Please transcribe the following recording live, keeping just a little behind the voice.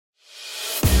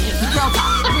real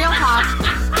talk. Real talk.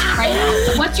 Right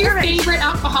now. What's your favorite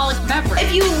alcoholic beverage?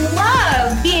 If you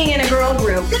love being in a girl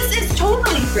group, this is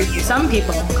totally for you. Some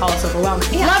people call us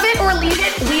overwhelming. Yeah. Love it or leave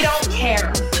it, we don't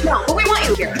care. No, but we want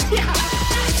you here. Yeah.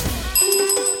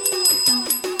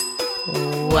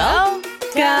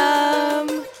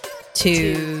 Welcome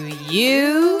to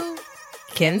You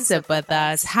Can Sip With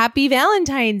Us. Happy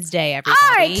Valentine's Day, everybody.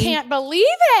 I can't believe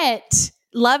it.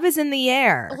 Love is in the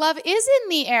air. Love is in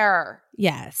the air.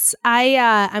 Yes.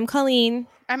 I'm Colleen.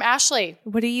 I'm Ashley.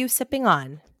 What are you sipping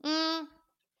on?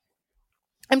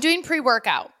 I'm doing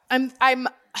pre-workout. I'm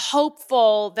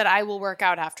hopeful that I will work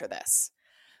out after this.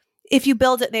 If you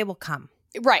build it, they will come.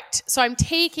 Right. So I'm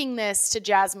taking this to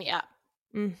jazz me up.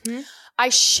 Mm-hmm.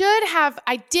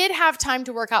 I did have time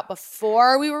to work out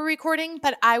before we were recording,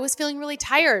 but I was feeling really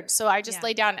tired. So I just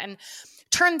laid down, and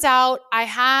turns out I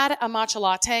had a matcha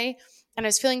latte and I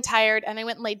was feeling tired, and I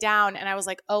went and laid down, and I was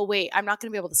like, oh wait, I'm not going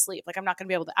to be able to sleep. Like, I'm not going to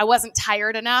be able to, I wasn't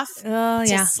tired enough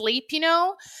to sleep,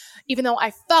 even though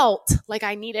I felt like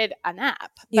I needed a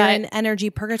nap. You're in energy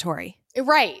purgatory.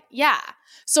 Right. Yeah.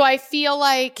 So I feel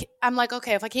like, I'm like,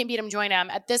 okay, if I can't beat them, join them.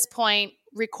 At this point,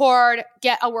 record,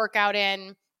 get a workout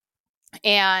in,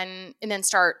 and then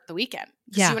start the weekend.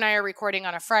 Yeah. You and I are recording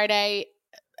on a Friday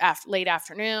late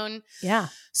afternoon. Yeah.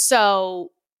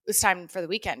 So it's time for the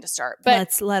weekend to start. But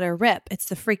let's let her rip. It's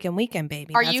the freaking weekend,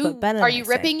 baby. Are That's you what Ben and are I you say.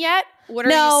 ripping yet? What are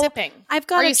No, you sipping? I've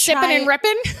got Are you sipping and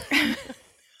ripping?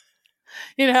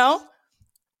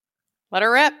 Let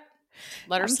her rip.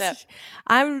 Let her sip.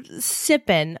 I'm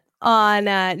sipping on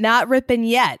not ripping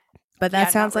yet, but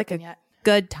that sounds like a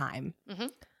good time. Mm-hmm.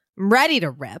 I'm ready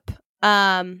to rip.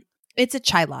 It's a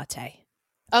chai latte.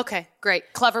 Okay,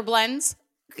 great. Clever Blends.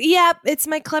 Yep, it's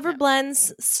my Clever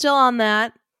Blends. Still on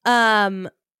that.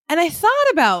 And I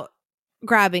thought about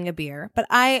grabbing a beer, but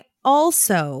I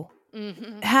also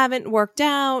haven't worked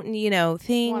out and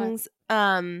things.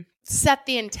 Set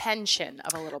the intention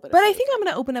of a little bit. But I think I'm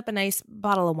going to open up a nice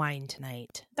bottle of wine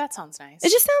tonight. That sounds nice.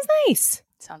 It just sounds nice.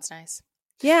 Sounds nice.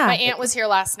 Yeah. My aunt was here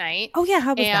last night. Oh yeah,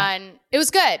 how was that? And it was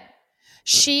good.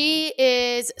 She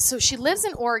lives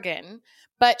in Oregon,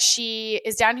 but she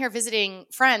is down here visiting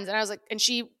friends. And I was like, and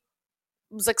she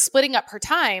was like splitting up her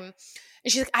time.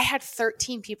 And she's like, I had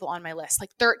 13 people on my list, like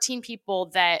 13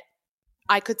 people that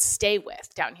I could stay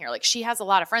with down here. Like, she has a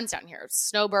lot of friends down here,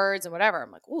 snowbirds and whatever. I'm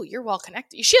like, oh, you're well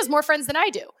connected. She has more friends than I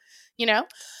do,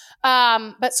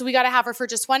 But so we got to have her for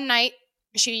just one night.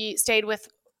 She stayed with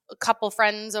a couple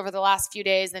friends over the last few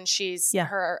days. Then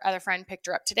her other friend picked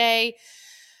her up today,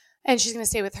 and she's going to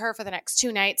stay with her for the next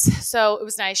 2 nights. So it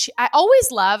was nice.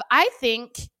 I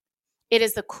think it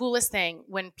is the coolest thing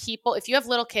when people, if you have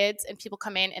little kids and people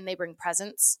come in and they bring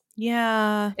presents.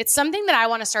 Yeah. It's something that I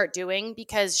want to start doing,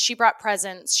 because she brought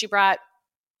presents. We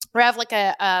have like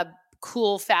a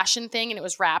cool fashion thing, and it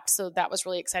was wrapped. So that was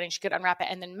really exciting. She could unwrap it.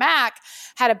 And then Mac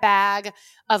had a bag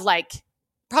of like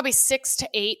probably 6 to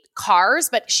 8 cars,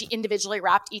 but she individually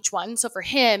wrapped each one. So for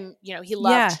him, he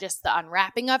loved just the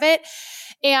unwrapping of it.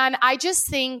 And I just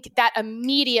think that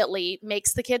immediately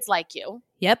makes the kids like you.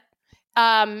 Yep.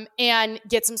 And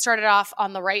gets them started off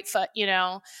on the right foot,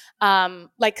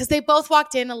 because they both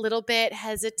walked in a little bit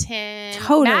hesitant.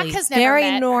 Totally. Mac has never very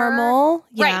met normal. her.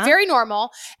 Yeah. Right. Very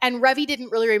normal. And Revy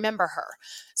didn't really remember her.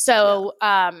 So,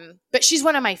 but she's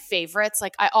one of my favorites.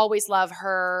 Like, I always love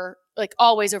her, like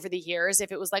always over the years.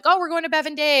 If it was like, oh, we're going to Bev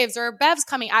and Dave's, or Bev's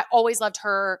coming, I always loved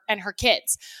her and her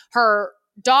kids. Her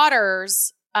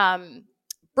daughters,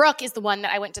 Brooke is the one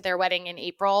that I went to their wedding in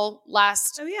April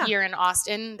last year in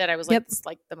Austin, that I was like, it's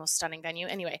like the most stunning venue.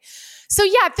 Anyway. So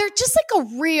yeah, they're just like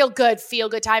a real good feel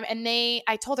good time. And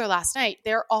I told her last night,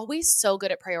 they're always so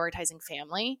good at prioritizing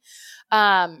family.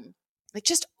 Like,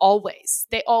 just always,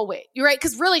 you're right.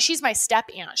 Cause really, she's my step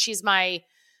aunt. She's my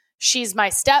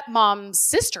stepmom's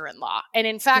sister-in-law. And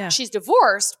in fact, she's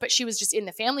divorced, but she was just in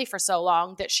the family for so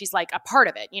long that she's like a part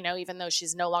of it, even though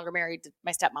she's no longer married to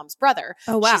my stepmom's brother.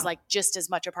 Oh, wow. She's like just as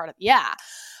much a part of it. Yeah.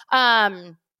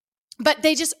 But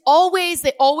they always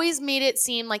made it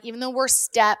seem like, even though we're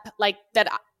like that,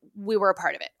 we were a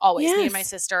part of it. Always. Me and my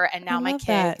sister, and now my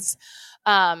kids.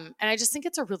 And I just think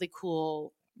it's a really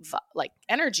cool like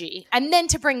energy. And then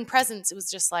to bring presents, it was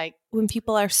just like, when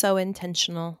people are so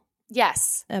intentional.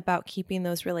 Yes. About keeping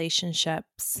those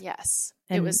relationships. Yes.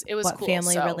 And it was what cool.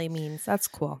 Family really means. That's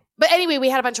cool. But anyway, we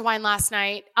had a bunch of wine last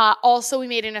night. Also, we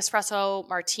made an espresso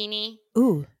martini.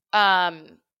 Ooh. I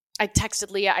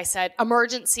texted Leah. I said,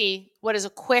 emergency. What is a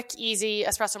quick, easy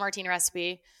espresso martini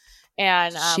recipe?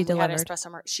 And she delivered.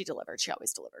 She delivered. She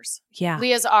always delivers. Yeah.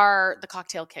 Leah's the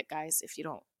cocktail kit, guys. If you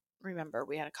don't remember,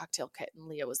 we had a cocktail kit, and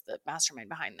Leah was the mastermind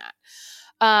behind that.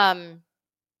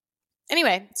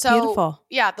 Anyway, so Beautiful.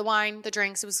 yeah, the wine, the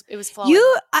drinks, it was flowing.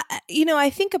 I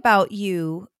think about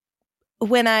you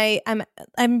when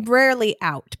I'm rarely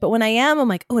out, but when I am, I'm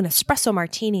like, oh, an espresso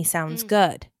martini sounds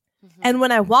good. And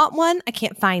when I want one, I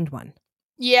can't find one.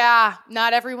 Yeah,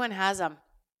 not everyone has them.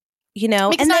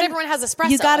 Because and not everyone has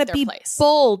espresso. You got to be place.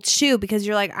 bold too, because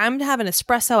you're like, I'm having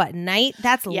espresso at night.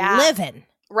 That's living.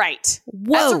 Right.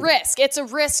 Whoa. That's a risk. It's a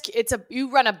risk.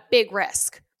 You run a big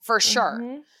risk for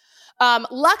sure.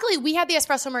 Luckily, we had the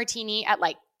espresso martini at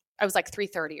I was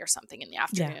 3:30 or something in the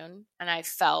afternoon, and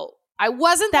I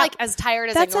wasn't as tired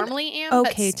as I normally am,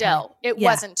 but still, time. It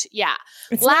wasn't. Yeah.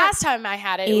 It's Last time I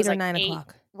had it, 8 it was or 9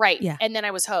 o'clock. Right. Yeah. And then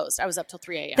I was hosed. I was up till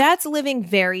 3 a.m. That's living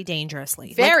very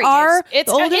dangerously. Very dangerous.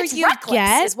 The older you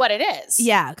get is what it is.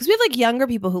 Yeah. Because we have younger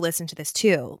people who listen to this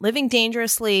too. Living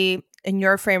dangerously in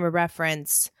your frame of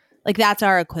reference, that's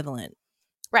our equivalent.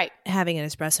 Right. Having an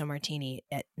espresso martini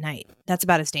at night. That's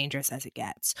about as dangerous as it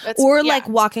gets.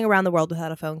 Walking around the world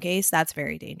without a phone case. That's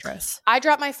very dangerous. I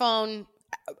drop my phone.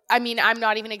 I mean, I'm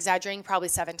not even exaggerating, probably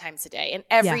 7 times a day. And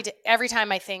every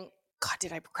time I think, God,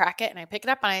 did I crack it? And I pick it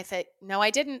up and I say, no,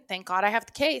 I didn't. Thank God I have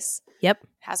the case. Yep.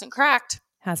 Hasn't cracked.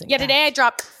 Today I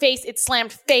dropped it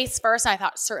slammed face first. And I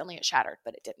thought certainly it shattered,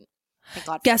 but it didn't. Thank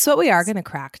God. Guess what we are going to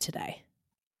crack today?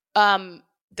 The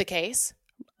case.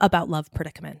 About love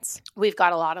predicaments. We've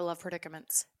got a lot of love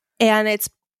predicaments. And it's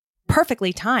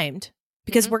perfectly timed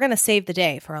because we're going to save the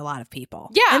day for a lot of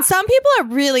people. Yeah. And some people are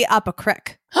really up a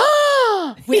crick.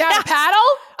 Without a paddle?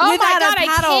 Oh my God, I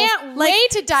can't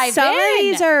wait to dive in. Some of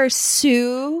these are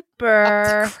super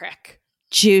up the crick.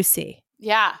 Juicy.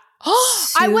 Yeah.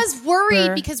 I was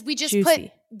worried because we just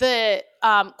put the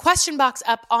question box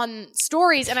up on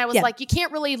stories and I was like, you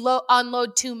can't really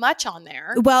unload too much on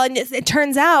there. Well, and it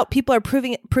turns out people are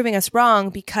proving us wrong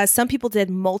because some people did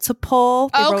multiple.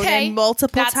 They wrote in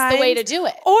multiple times. That's the way to do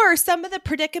it. Or some of the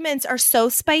predicaments are so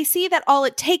spicy that all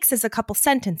it takes is a couple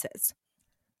sentences.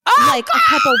 A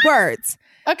couple words.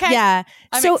 Okay. Yeah.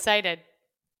 I'm excited.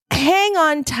 Hang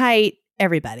on tight,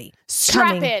 everybody.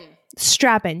 Strap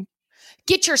in.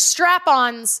 Get your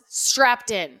strap-ons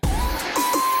strapped in.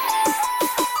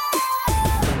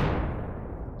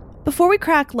 Before we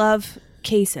crack love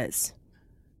cases,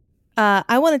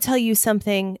 I want to tell you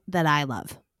something that I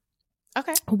love.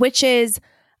 Okay. Which is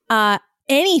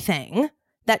anything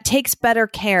that takes better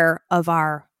care of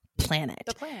our planet.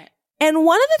 The planet. And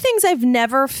one of the things I've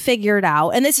never figured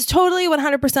out, and this is totally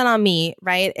 100% on me,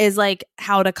 right, is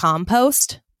how to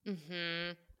compost.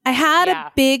 Mm-hmm. I had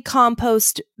a big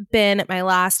compost bin at my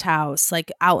last house,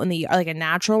 out in the a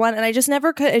natural one, and I just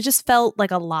never could. It just felt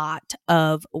like a lot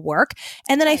of work.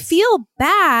 And then I feel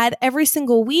bad every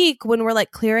single week when we're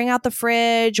clearing out the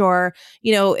fridge, or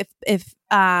if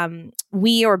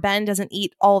we or Ben doesn't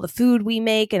eat all the food we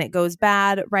make and it goes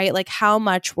bad, right? How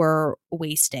much we're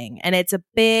wasting. And it's a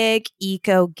big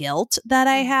eco guilt that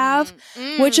I have,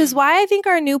 which is why I think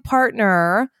our new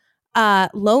partner,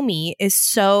 Lomi, is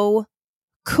so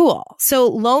cool. So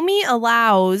Lomi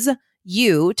allows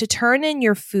you to turn in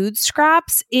your food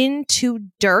scraps into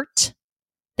dirt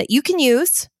that you can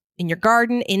use in your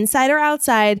garden, inside or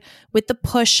outside, with the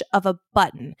push of a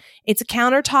button. It's a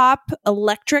countertop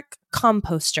electric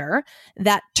composter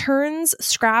that turns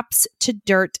scraps to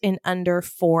dirt in under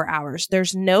 4 hours.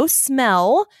 There's no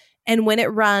smell. And when it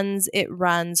runs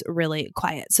really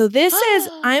quiet. So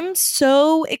I'm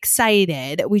so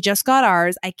excited. We just got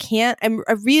ours. I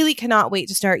really cannot wait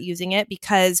to start using it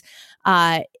because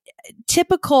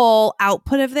typical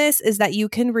output of this is that you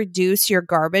can reduce your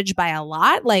garbage by a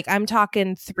lot. I'm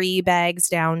talking 3 bags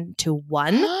down to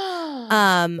 1.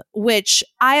 Which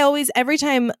I always, every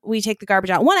time we take the garbage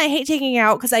out, I hate taking it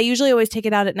out because I usually always take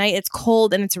it out at night. It's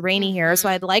cold and it's rainy here, so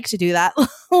I'd like to do that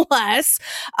less.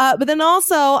 But then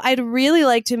also, I'd really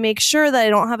like to make sure that I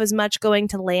don't have as much going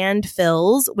to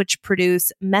landfills, which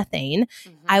produce methane.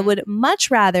 I would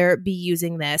much rather be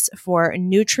using this for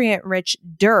nutrient-rich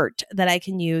dirt that I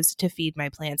can use to feed my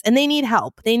plants. And they need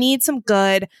help. They need some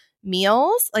good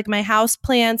meals. My house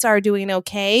plants are doing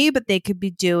okay, but they could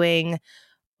be doing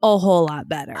a whole lot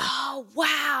better. Oh,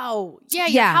 wow. Yeah,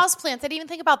 your houseplants. I didn't even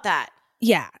think about that.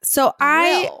 Yeah. So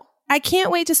I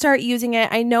can't wait to start using it.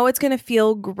 I know it's going to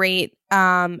feel great.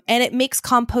 And it makes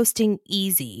composting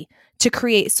easy to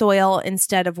create soil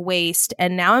instead of waste.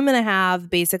 And now I'm going to have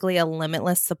basically a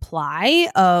limitless supply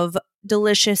of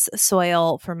delicious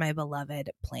soil for my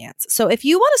beloved plants. So if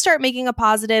you want to start making a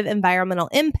positive environmental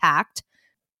impact,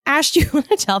 Ash, do you want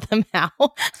to tell them how?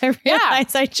 I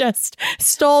realize I just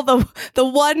stole the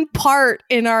one part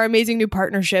in our amazing new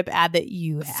partnership ad that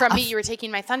you have. From me, you were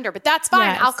taking my thunder, but that's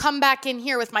fine. Yes. I'll come back in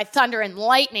here with my thunder and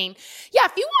lightning. Yeah,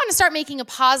 if you want to start making a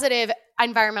positive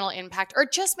environmental impact or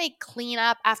just make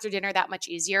cleanup after dinner that much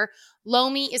easier,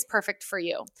 Lomi is perfect for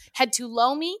you. Head to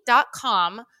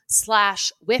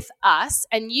lomi.com/withus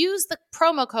and use the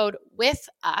promo code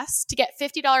WITHUS to get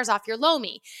 $50 off your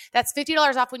Lomi. That's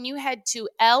 $50 off when you head to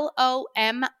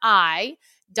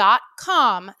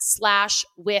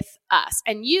lomi.com/withus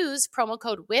and use promo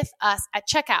code WITHUS at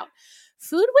checkout.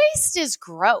 Food waste is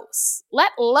gross.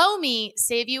 Let Lomi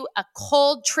save you a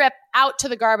cold trip out to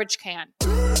the garbage can.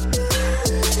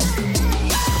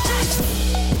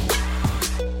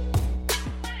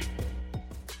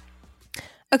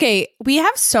 Okay, we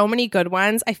have so many good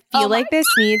ones. I feel like this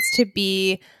needs to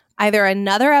be either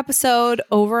another episode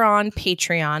over on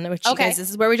Patreon, which you guys,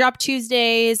 this is where we drop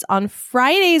Tuesdays. On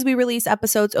Fridays, we release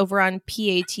episodes over on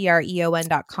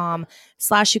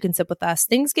patreon.com/you can sip with us.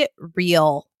 Things get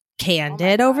real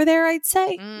candid over there, I'd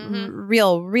say.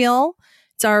 Real.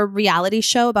 It's our reality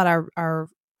show about our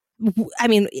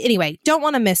anyway, don't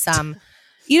want to miss them.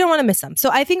 You don't want to miss them.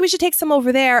 So I think we should take some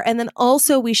over there. And then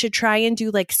also we should try and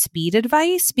do like speed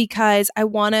advice because I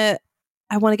want to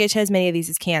get to as many of these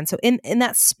as can. So in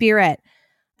that spirit,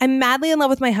 I'm madly in love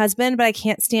with my husband, but I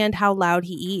can't stand how loud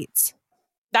he eats.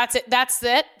 That's it. That's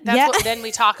what, then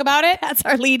we talk about it. That's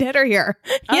our lead hitter here.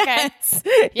 Okay.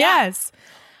 Yes.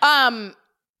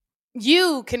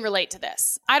 You can relate to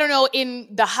this. I don't know in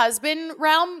the husband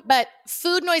realm, but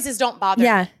food noises don't bother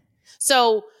me.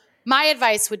 So my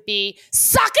advice would be,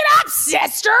 suck it up,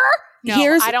 sister.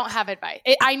 No, I don't have advice.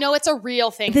 I know it's a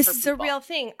real thing. This is a real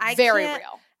thing. Very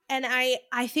real. And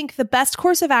I think the best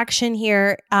course of action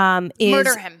here is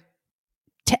murder him.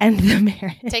 To end the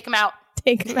marriage. Take him out.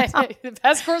 Take him out. The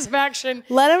best course of action.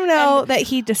 Let him know that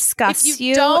he disgusts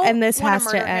you and this has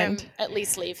to end. At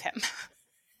least leave him.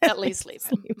 At least leave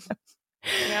him.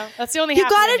 That's the only. You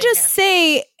gotta just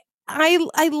say,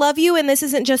 I love you, and this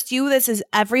isn't just you. This is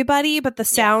everybody. But the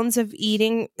sounds of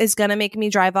eating is gonna make me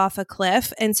drive off a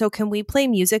cliff. And so, can we play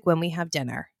music when we have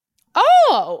dinner?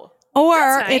 Oh, or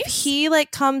that's nice. If he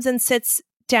like comes and sits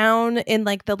down in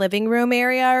like the living room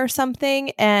area or something,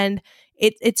 and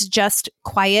it's just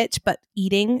quiet but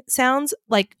eating sounds,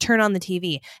 like turn on the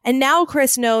TV. And now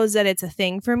Chris knows that it's a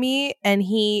thing for me, and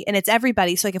it's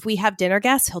everybody. So like if we have dinner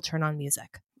guests, he'll turn on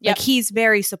music. Like he's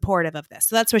very supportive of this.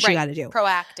 So that's what you got to do.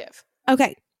 Proactive.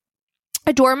 Okay.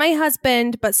 Adore my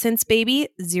husband, but since baby,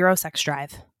 zero sex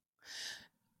drive.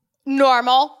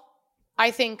 Normal.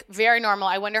 I think very normal.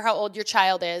 I wonder how old your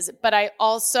child is, but I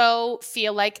also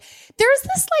feel like there's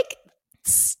this like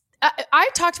I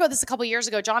talked about this a couple years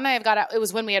ago. John and I have got out. It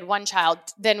was when we had one child,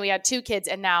 then we had two kids,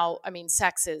 and now, I mean,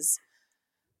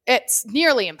 it's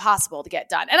nearly impossible to get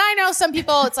done. And I know some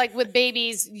people, it's like with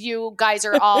babies, you guys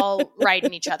are all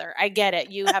riding each other. I get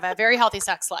it. You have a very healthy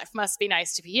sex life. Must be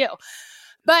nice to be you.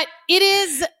 But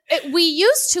we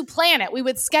used to plan it. We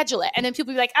would schedule it. And then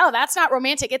people would be like, oh, that's not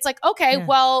romantic. It's like, okay,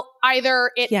 well,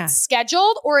 either it's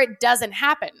scheduled or it doesn't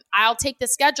happen. I'll take the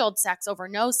scheduled sex over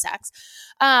no sex.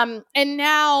 And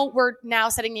now we're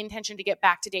setting the intention to get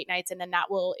back to date nights. And then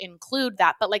that will include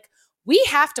that. But like, we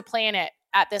have to plan it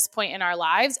at this point in our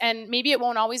lives. And maybe it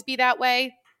won't always be that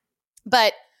way.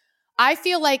 But I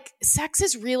feel like sex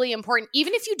is really important,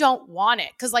 even if you don't want it.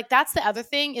 Because like that's the other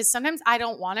thing is sometimes I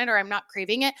don't want it or I'm not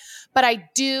craving it, but I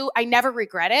never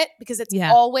regret it because it's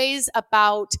always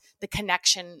about the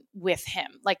connection with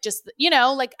him. Like just,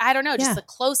 like, I don't know, just the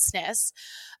closeness,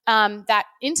 that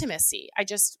intimacy. I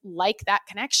just like that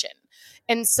connection.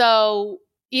 And so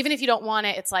even if you don't want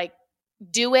it, it's like,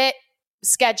 do it,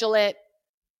 schedule it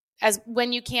as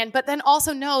when you can, but then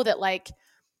also know that like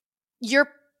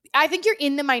I think you're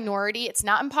in the minority. It's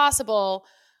not impossible,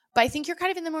 but I think you're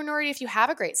kind of in the minority if you have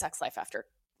a great sex life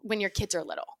when your kids are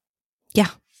little. Yeah,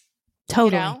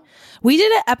 totally. We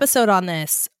did an episode on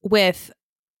this with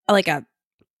like a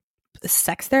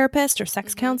sex therapist or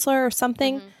sex counselor or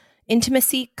something,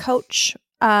 intimacy coach.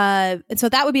 And so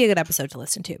that would be a good episode to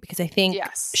listen to because I think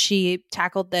she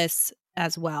tackled this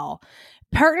as well.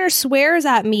 Partner swears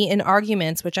at me in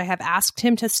arguments, which I have asked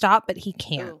him to stop, but he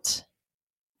can't. Ooh.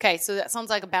 Okay, so that sounds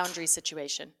like a boundary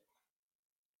situation.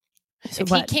 So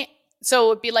he can't, so it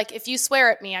would be like, if you swear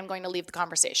at me, I'm going to leave the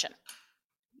conversation.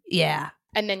 Yeah.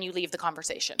 And then you leave the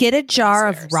conversation. Get a jar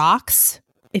of rocks.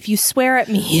 If you swear at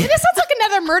me. This sounds like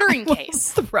another murdering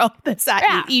case. Throw this at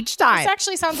you each time. This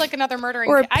actually sounds like another murdering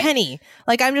case. Or a penny.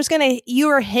 Like I'm just going to, you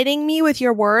are hitting me with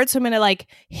your words. So I'm going to like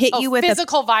hit you with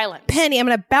physical violence. Penny. I'm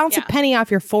going to bounce a penny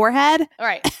off your forehead. All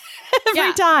right.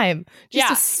 Every time.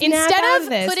 Just instead of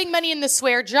putting money in the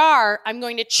swear jar, I'm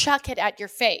going to chuck it at your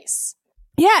face.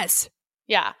 Yes.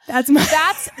 Yeah. That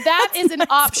is an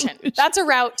option. Solution. That's a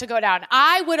route to go down.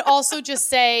 I would also just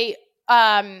say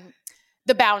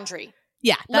the boundary.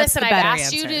 Yeah. That's listen, the I've better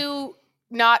asked answer. you to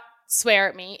not swear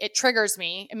at me. It triggers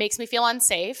me. It makes me feel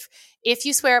unsafe. If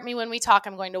you swear at me when we talk,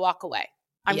 I'm going to walk away.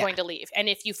 I'm Yeah. going to leave. And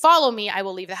if you follow me, I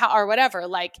will leave the house or whatever,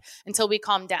 like until we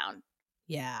calm down.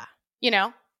 Yeah. You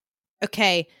know?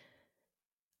 Okay.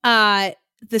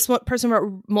 This one person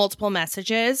wrote multiple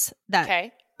messages that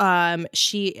Okay.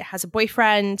 she has a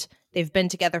boyfriend. They've been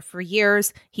together for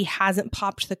years. He hasn't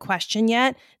popped the question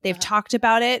yet. They've talked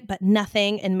about it, but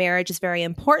nothing. And marriage is very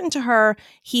important to her.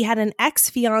 He had an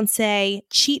ex-fiance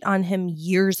cheat on him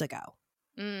years ago.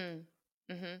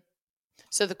 Mm-hmm.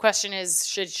 So the question is,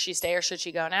 should she stay or should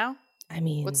she go now? I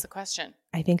mean, what's the question?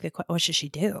 I think what should she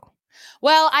do?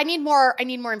 Well, I need more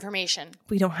information.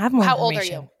 We don't have more How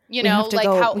information. old are you? You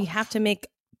know, we have to make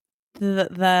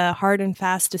the hard and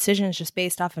fast decisions just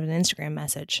based off of an Instagram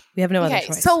message. We have no other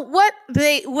choice. So what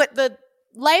the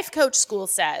life coach school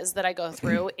says that I go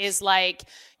through is like,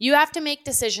 you have to make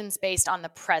decisions based on the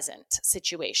present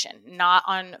situation, not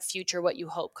on future what you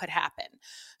hope could happen.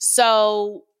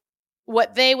 So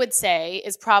what they would say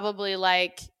is probably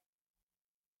like,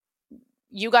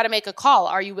 you got to make a call.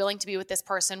 Are you willing to be with this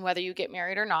person whether you get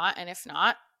married or not? And if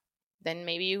not, then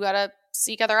maybe you got to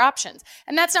seek other options.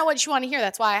 And that's not what you want to hear.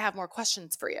 That's why I have more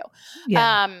questions for you.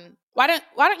 Yeah. Why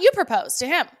don't you propose to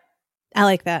him? I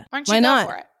like that. Why don't you Why go not?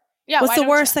 for it? Yeah. What's the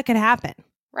worst that could happen?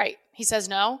 Right. He says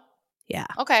no. Yeah.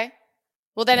 Okay.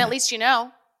 Well, then Yeah. at least you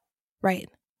know. Right.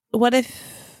 What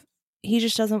if he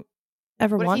just doesn't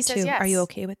ever What if he want says to? yes? Are you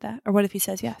okay with that? Or what if he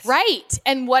says yes? Right.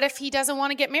 And what if he doesn't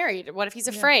want to get married? What if he's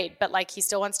afraid, but like he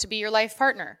still wants to be your life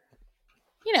partner?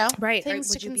 You know, Right. things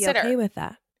Would to you consider. be okay with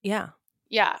that? Yeah.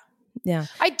 Yeah. Yeah.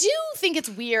 I do think it's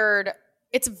weird.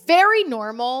 It's very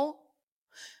normal.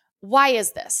 Why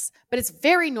is this? But it's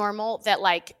very normal that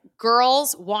like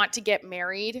girls want to get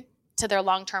married to their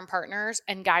long-term partners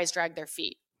and guys drag their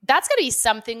feet. That's got to be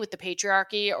something with the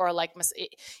patriarchy or like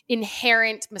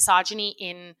inherent misogyny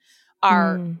in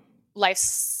our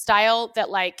lifestyle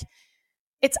that like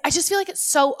I just feel like it's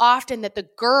so often that the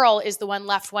girl is the one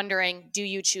left wondering, do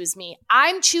you choose me?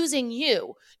 I'm choosing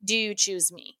you. Do you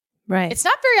choose me? Right. It's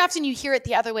not very often you hear it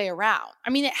the other way around. I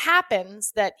mean, it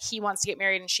happens that he wants to get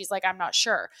married and she's like, I'm not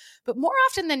sure. But more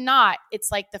often than not,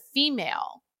 it's like the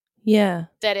female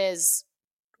that is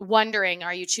wondering,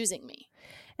 are you choosing me?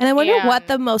 And I wonder what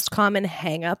the most common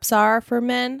hangups are for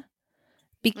men.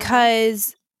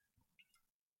 Because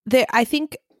I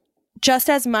think just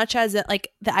as much as it, like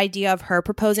the idea of her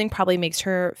proposing probably makes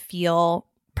her feel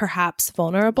perhaps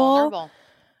vulnerable.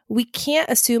 We can't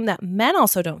assume that men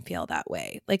also don't feel that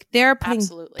way. Like they're putting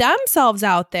themselves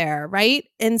out there, right?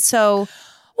 And so,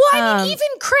 well, I mean, even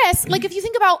Chris, like if you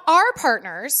think about our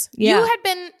partners, you had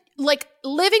been like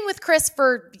living with Chris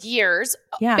for years,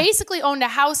 basically owned a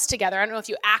house together. I don't know if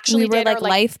you actually we were did like or like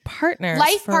life partners.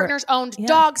 Partners owned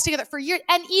dogs together for years.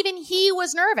 And even he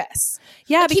was nervous.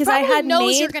 Yeah, like, because I had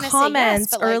made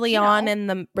comments early like, on in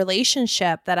the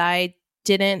relationship that I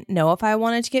didn't know if I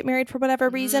wanted to get married for whatever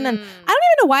reason. And I don't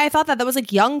even know why I thought that. That was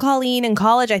like young Colleen in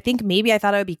college. I think maybe I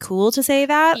thought it would be cool to say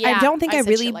that. Yeah, I don't think I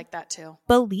really shit like that too.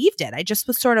 Believed it. I just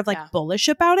was sort of like bullish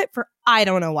about it for I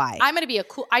don't know why. I'm going to be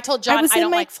I told John I don't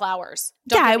like flowers.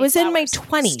 I was in my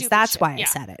 20s. That's why I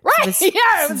said it. Right.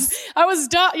 I was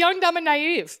young, dumb, and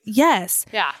naive. Yes.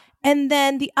 Yeah. And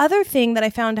then the other thing that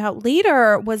I found out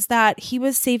later was that he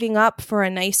was saving up for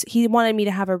he wanted me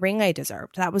to have a ring I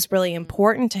deserved. That was really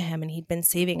important to him. And he'd been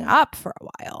saving up for a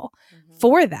while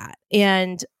for that.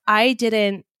 And I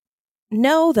didn't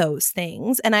know those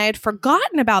things. And I had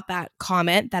forgotten about that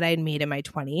comment that I had made in my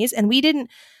 20s. And we didn't,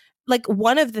 like,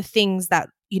 one of the things that,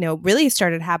 you know, really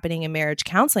started happening in marriage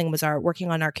counseling was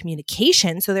working on our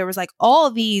communication. So there was like all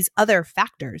of these other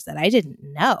factors that I didn't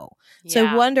know. Yeah. So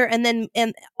I wonder, and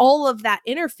all of that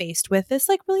interfaced with this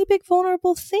like really big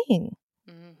vulnerable thing.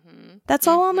 That's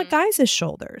all on the guy's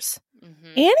shoulders. And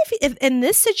if in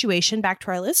this situation, back to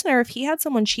our listener, if he had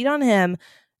someone cheat on him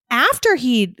after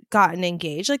he'd gotten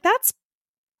engaged, like that's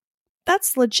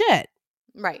legit.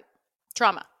 Right.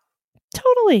 Trauma.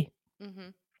 Totally.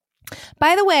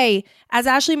 By the way, as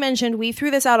Ashley mentioned, we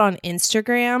threw this out on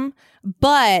Instagram,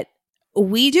 but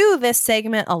we do this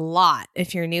segment a lot.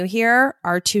 If you're new here,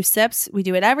 our 2 sips, we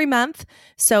do it every month.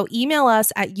 So email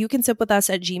us at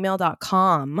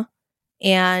youcansipwithus@gmail.com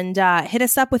and hit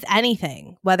us up with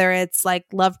anything, whether it's like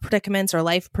love predicaments or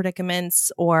life predicaments,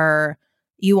 or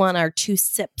you want our 2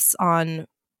 sips on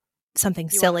something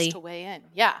silly. Want us to weigh in.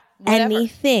 Yeah. Whatever.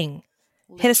 Anything.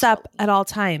 Hit us up at all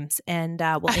times and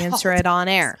we'll answer it on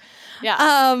air.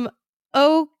 Yeah.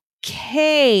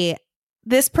 Okay.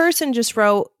 This person just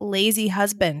wrote lazy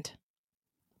husband.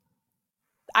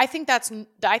 I think that's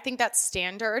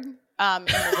standard in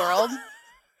the world.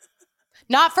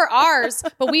 Not for ours,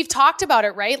 but we've talked about it,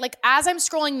 right? Like as I'm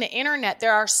scrolling the internet,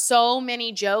 there are so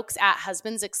many jokes at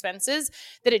husbands' expenses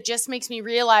that it just makes me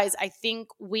realize I think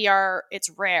it's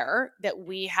rare that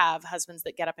we have husbands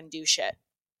that get up and do shit.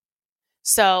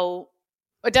 So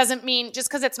it doesn't mean, just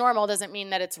because it's normal doesn't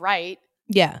mean that it's right.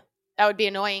 Yeah. That would be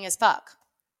annoying as fuck.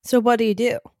 So what do you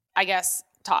do? I guess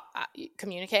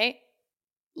communicate.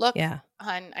 Look, Yeah.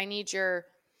 hun, I need your...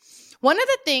 One of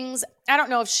the things, I don't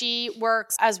know if she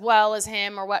works as well as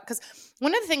him or what, because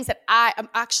one of the things that I'm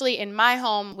actually in my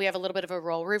home, we have a little bit of a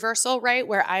role reversal, right?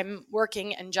 Where I'm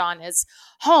working and John is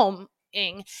homing.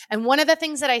 And one of the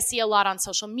things that I see a lot on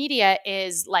social media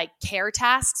is like care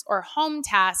tasks or home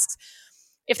tasks.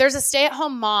 If there's a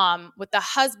stay-at-home mom, what the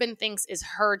husband thinks is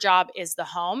her job is the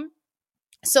home.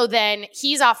 So then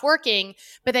he's off working,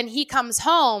 but then he comes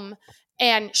home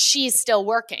and she's still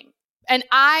working. And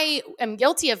I am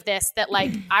guilty of this, that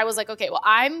like, I was like, okay, well,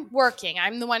 I'm working.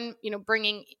 I'm the one,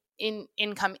 bringing in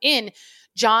income in.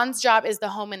 John's job is the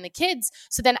home and the kids.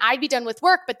 So then I'd be done with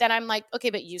work. But then I'm like, okay,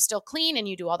 but you still clean and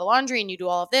you do all the laundry and you do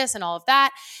all of this and all of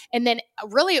that. And then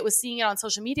really it was seeing it on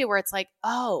social media where it's like,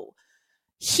 oh,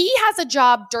 he has a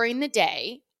job during the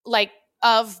day, like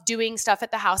of doing stuff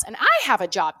at the house. And I have a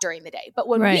job during the day. But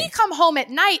when we come home at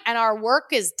night and our work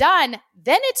is done,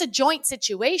 then it's a joint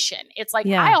situation. It's like,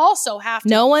 I also have to.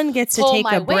 No one gets to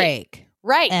take a break.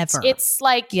 Right. Ever. It's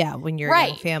like, when you're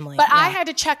in family. But I had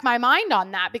to check my mind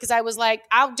on that because I was like,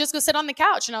 I'll just go sit on the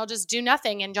couch and I'll just do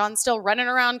nothing. And John's still running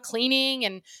around cleaning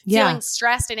and feeling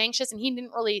stressed and anxious. And he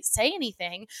didn't really say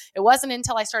anything. It wasn't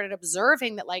until I started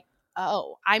observing that like,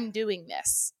 oh, I'm doing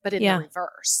this, but in the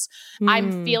reverse.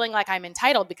 I'm feeling like I'm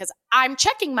entitled because I'm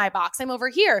checking my box. I'm over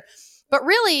here. But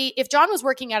really, if John was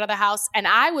working out of the house and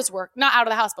I was not out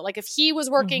of the house, but like if he was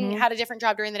working, had a different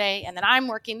job during the day and then I'm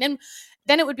working, then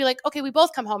it would be like, okay, we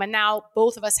both come home and now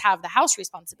both of us have the house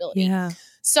responsibility. Yeah.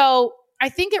 So I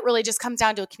think it really just comes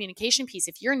down to a communication piece.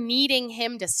 If you're needing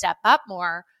him to step up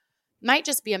more, it might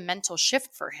just be a mental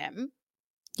shift for him.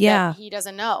 Yeah. He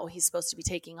doesn't know he's supposed to be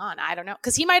taking on. I don't know.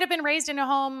 Because he might have been raised in a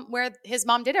home where his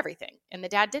mom did everything and the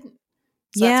dad didn't.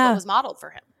 So that's what was modeled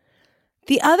for him.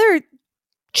 The other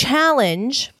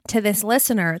challenge to this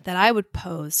listener that I would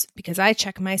pose, because I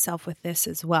check myself with this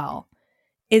as well,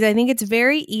 is I think it's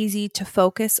very easy to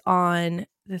focus on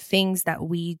the things that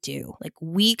we do. Like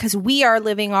because we are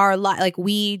living our life, like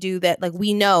we do that, like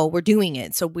we know we're doing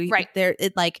it. So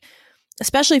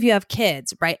especially if you have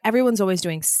kids, right? Everyone's always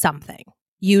doing something.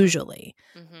 Usually.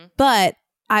 But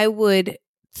I would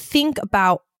think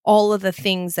about all of the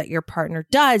things that your partner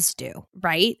does do,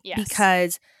 right? Yes.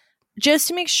 Because just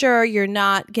to make sure you're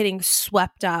not getting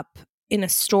swept up in a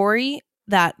story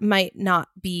that might not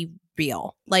be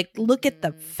real. Like, look at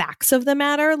the facts of the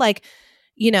matter. Like,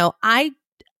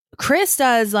 Chris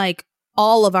does like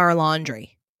all of our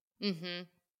laundry.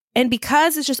 And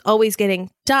because it's just always getting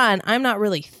done, I'm not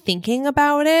really thinking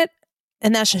about it.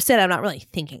 And that's just it. I'm not really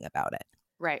thinking about it.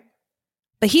 Right.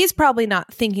 But he's probably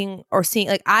not thinking or seeing,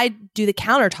 like I do the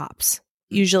countertops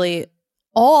usually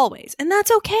always. And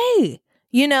that's okay,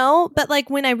 But like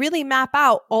when I really map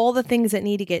out all the things that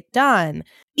need to get done,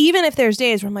 even if there's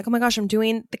days where I'm like, oh my gosh, I'm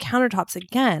doing the countertops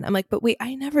again. I'm like, but wait,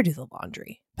 I never do the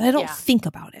laundry, but I don't think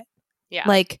about it. Yeah.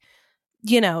 Like,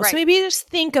 so maybe just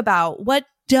think about what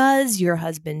does your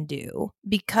husband do?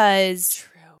 Because,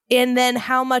 and then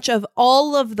how much of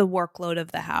all of the workload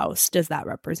of the house does that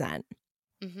represent?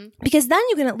 Because then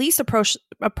you can at least approach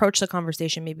the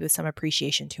conversation maybe with some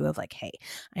appreciation too of like, hey,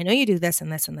 I know you do this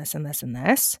and this and this and this and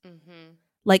this.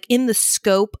 Like in the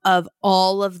scope of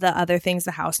all of the other things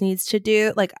the house needs to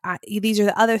do, like these are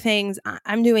the other things.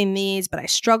 I'm doing these, but I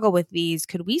struggle with these.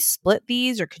 Could we split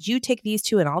these or could you take these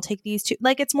two and I'll take these two?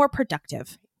 Like it's more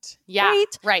productive. Yeah.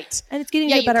 Right. And it's getting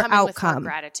you a better outcome. With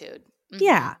more gratitude.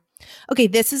 Yeah. Okay,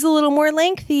 this is a little more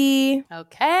lengthy.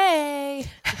 Okay.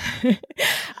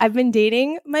 I've been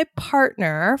dating my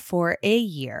partner for a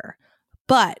year,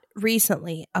 but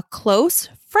recently a close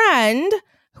friend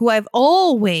who I've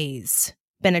always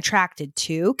been attracted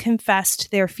to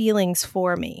confessed their feelings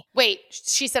for me. Wait,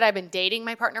 she said I've been dating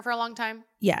my partner for a long time?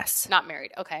 Yes. Not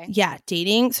married. Okay. Yeah,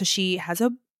 dating. So she has a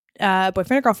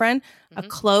boyfriend or girlfriend. A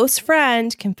close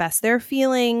friend confessed their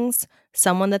feelings.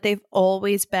 Someone that they've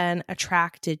always been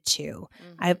attracted to.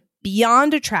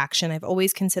 Beyond attraction, I've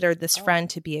always considered this friend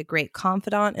to be a great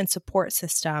confidant and support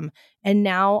system. And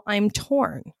now I'm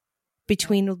torn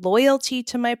between loyalty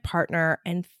to my partner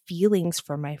and feelings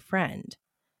for my friend.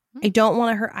 I don't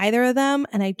want to hurt either of them,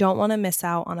 and I don't want to miss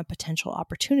out on a potential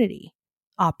opportunity.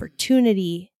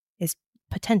 Opportunity is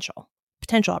potential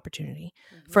opportunity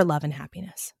for love and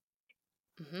happiness.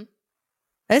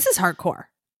 This is hardcore.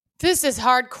 This is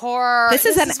hardcore. This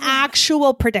is an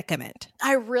actual predicament.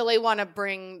 I really want to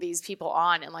bring these people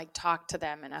on and like talk to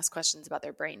them and ask questions about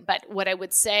their brain. But what I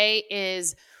would say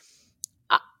is,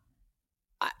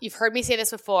 you've heard me say this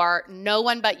before, no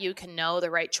one but you can know the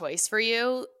right choice for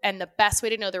you. And the best way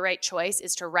to know the right choice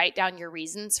is to write down your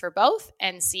reasons for both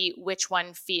and see which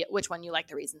one you like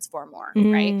the reasons for more,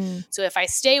 right? So if I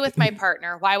stay with my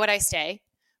partner, why would I stay?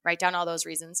 Write down all those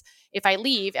reasons. If I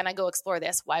leave and I go explore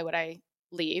this, why would I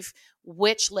leave?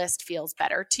 Which list feels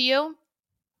better to you?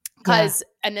 Because,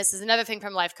 and this is another thing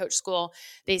from life coach school,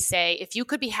 they say, if you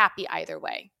could be happy either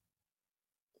way,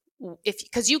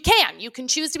 because you can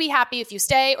choose to be happy if you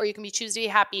stay, or you can choose to be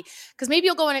happy because maybe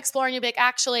you'll go and explore and you'll be like,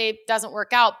 actually it doesn't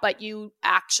work out, but you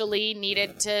actually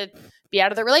needed to be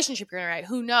out of the relationship you're in, right?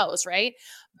 Who knows, right?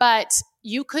 But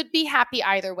you could be happy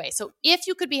either way. So if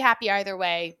you could be happy either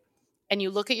way and you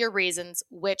look at your reasons,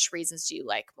 which reasons do you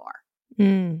like more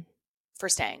for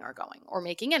staying or going or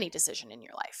making any decision in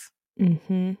your life?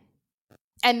 Mm-hmm.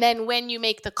 And then when you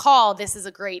make the call, this is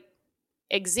a great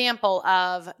example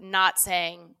of not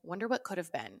saying, wonder what could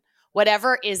have been.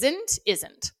 Whatever isn't.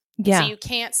 Yeah. So you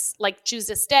can't like choose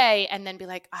to stay and then be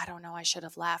like, I don't know, I should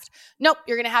have left. Nope.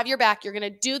 You're going to have your back. You're going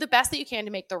to do the best that you can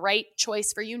to make the right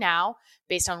choice for you now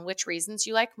based on which reasons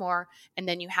you like more. And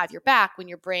then you have your back when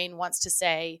your brain wants to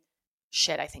say,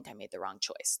 shit, I think I made the wrong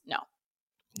choice. No.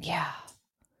 Yeah.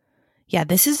 Yeah.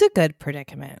 This is a good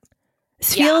predicament.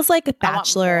 This feels like a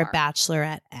Bachelor or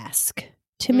Bachelorette-esque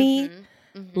to me.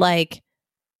 Mm-hmm. Like,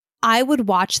 I would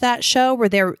watch that show where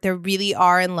they really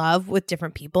are in love with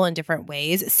different people in different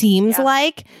ways, it seems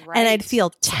like, right. And I'd feel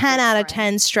 10 out of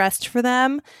 10 stressed for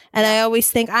them. And I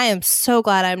always think, I am so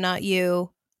glad I'm not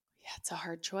you. Yeah, it's a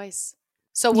hard choice.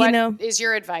 So what is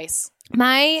your advice?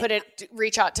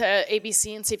 Reach out to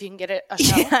ABC and see if you can get it a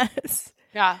show. Yes.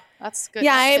 Yeah, that's good.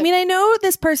 Yeah, that's good. mean, I know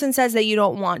this person says that you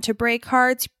don't want to break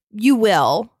hearts. You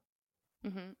will.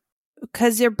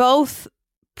 Because they're both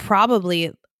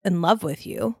probably in love with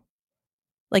you.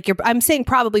 Like I'm saying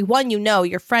probably one,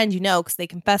 your friend, because they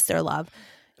confess their love.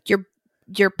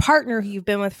 Your partner who you've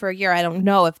been with for a year, I don't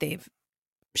know if they've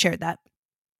shared that.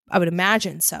 I would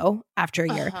imagine so after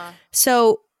a year.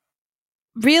 So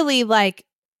really like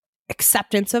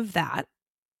acceptance of that,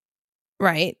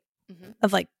 right?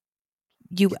 Of like,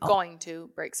 you will. Going to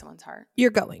break someone's heart. You're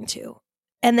going to.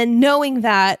 And then knowing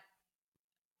that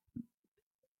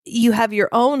you have your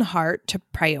own heart to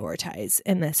prioritize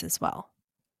in this as well.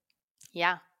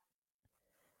 Yeah.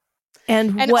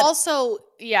 And also,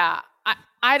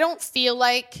 I don't feel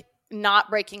like not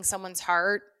breaking someone's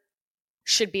heart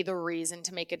should be the reason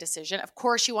to make a decision. Of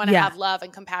course, you want to have love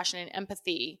and compassion and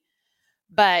empathy,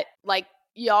 but like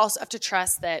you also have to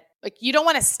trust that like you don't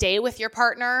want to stay with your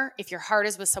partner if your heart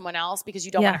is with someone else because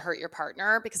you don't want to hurt your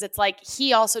partner, because it's like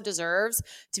he also deserves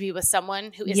to be with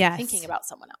someone who isn't thinking about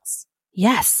someone else.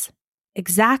 Yes,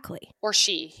 exactly. Or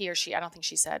he or she. I don't think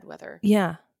she said whether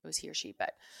it was he or she,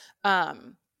 but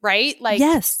right? Like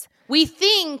yes. We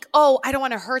think, oh, I don't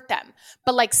want to hurt them.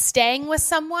 But like staying with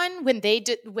someone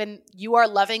when you are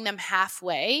loving them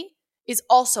halfway is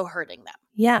also hurting them.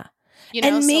 Yeah.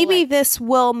 And maybe this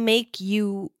will make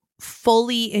you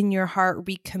fully in your heart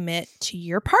recommit to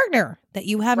your partner that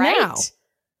you have now.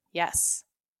 Yes.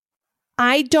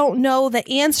 I don't know the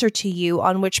answer to you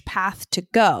on which path to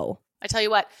go. I tell you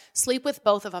what, sleep with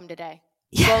both of them today.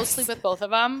 Yes. Go sleep with both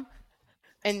of them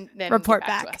and then report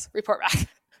back to us. Report back.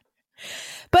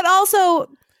 But also,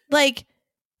 like,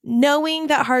 knowing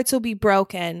that hearts will be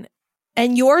broken,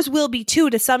 and yours will be too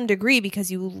to some degree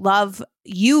because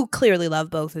you clearly love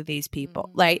both of these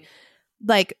people. Like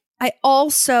I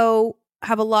also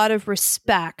have a lot of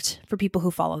respect for people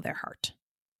who follow their heart.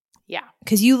 Yeah.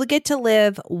 Because you get to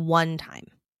live one time.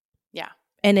 Yeah.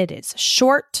 And it is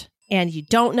short, and you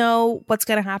don't know what's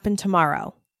going to happen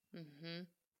tomorrow.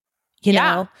 You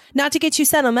know, not to get too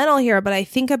sentimental here, but I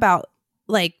think about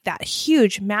like that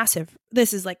huge, massive,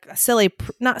 this is like a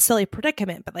not silly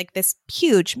predicament, but like this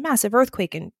huge, massive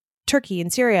earthquake in Turkey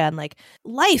and Syria. And like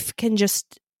life can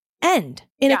just end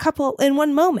in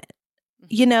one moment,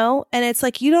 you know? And it's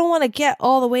like, you don't want to get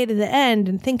all the way to the end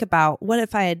and think about what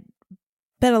if I had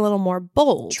been a little more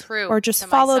bold or just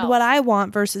followed what I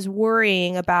want versus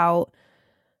worrying about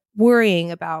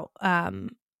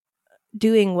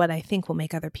doing what I think will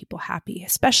make other people happy,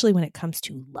 especially when it comes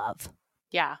to love.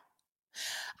 Yeah.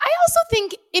 I also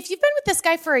think if you've been with this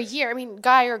guy for a year,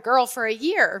 guy or girl for a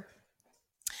year,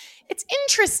 it's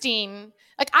interesting.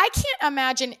 Like, I can't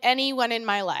imagine anyone in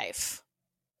my life.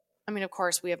 Of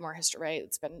course, we have more history, right?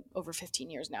 It's been over 15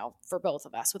 years now for both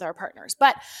of us with our partners.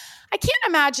 But I can't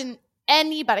imagine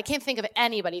anybody, I can't think of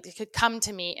anybody that could come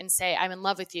to me and say, I'm in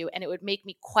love with you. And it would make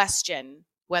me question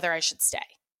whether I should stay.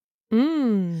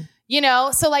 Mm. You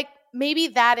know, so like maybe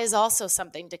that is also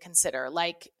something to consider.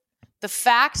 Like the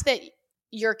fact that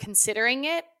you're considering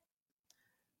it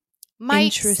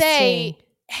might say,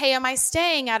 hey, am I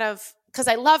staying out of, because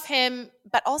I love him,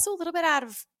 but also a little bit out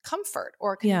of comfort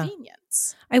or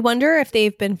convenience. I wonder if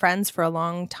they've been friends for a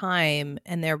long time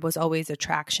and there was always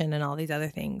attraction and all these other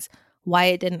things, why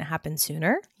it didn't happen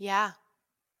sooner. Yeah.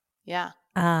 Yeah.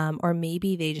 Or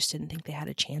maybe they just didn't think they had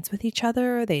a chance with each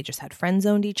other. They just had friend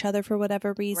zoned each other for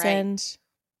whatever reason. Right.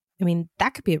 I mean,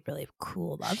 that could be a really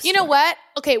cool love story. You know what?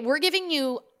 Okay, we're giving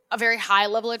you a very high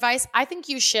level advice. I think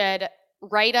you should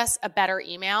write us a better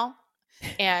email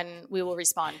and we will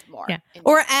respond more. Yeah.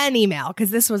 Or an email,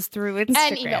 because this was through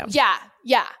Instagram. An email. Yeah.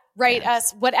 Yeah. Write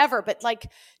us whatever, but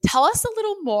like tell us a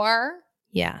little more.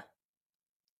 Yeah.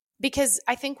 Because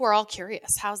I think we're all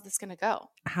curious. How's this going to go?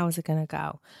 How is it going to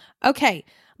go? Okay.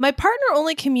 My partner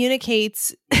only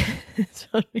communicates. This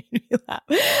one made me laugh.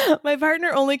 My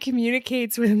partner only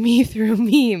communicates with me through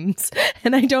memes,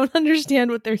 and I don't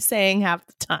understand what they're saying half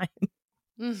the time.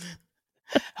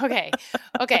 Okay.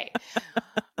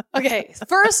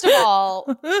 First of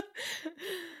all,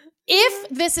 if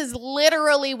this is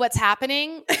literally what's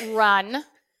happening, run.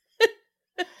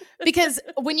 Because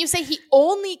when you say he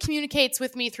only communicates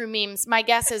with me through memes, my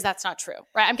guess is that's not true,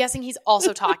 right? I'm guessing he's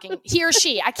also talking, he or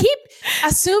she. I keep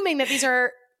assuming that these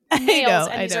are males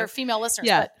and these are female listeners,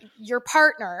 but your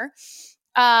partner,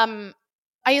 I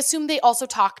assume they also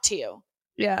talk to you.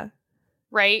 Yeah.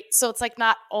 Right? So it's like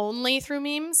not only through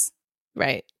memes.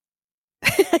 Right.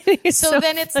 So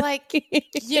then it's like,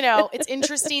 you know, it's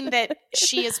interesting that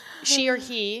she or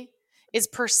he is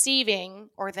perceiving,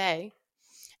 or they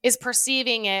is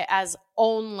perceiving it as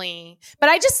only. But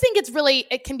I just think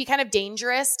it can be kind of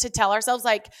dangerous to tell ourselves,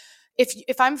 like,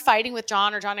 if I'm fighting with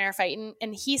John, or John and I are fighting,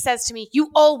 and he says to me, you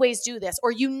always do this,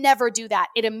 or you never do that,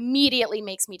 it immediately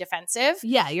makes me defensive.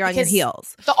 Yeah, you're on your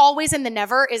heels. The always and the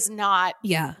never is not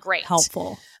great.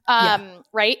 Helpful.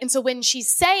 Right? And so when she's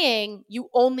saying you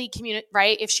only communicate,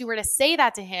 right? If she were to say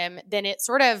that to him, then it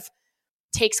sort of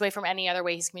takes away from any other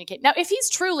way he's communicating. Now, if he's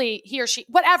truly he or she,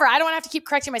 whatever, I don't want to have to keep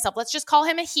correcting myself. Let's just call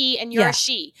him a he and you're a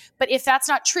she. But if that's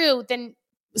not true, then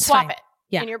swap it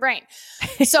in your brain.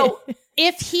 So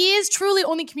if he is truly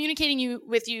only communicating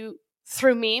with you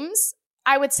through memes,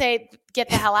 I would say, get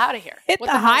the hell out of here. Hit the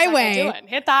highway.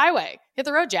 Hit the highway. Hit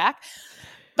the road, Jack.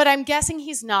 But I'm guessing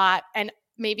he's not. And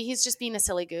maybe he's just being a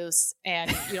silly goose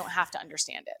and you don't have to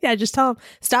understand it. Yeah, just tell him,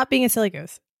 stop being a silly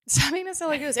goose. Stop being a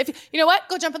silly goose. If you know what?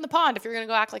 Go jump in the pond if you're going to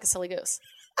go act like a silly goose.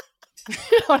 You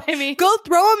know what I mean? Go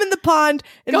throw him in the pond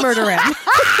and murder him.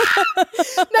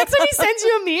 Next time he sends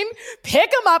you a meme,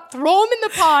 pick him up, throw him in the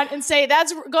pond and say,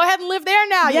 go ahead and live there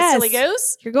now, you silly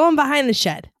goose. You're going behind the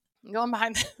shed. I'm going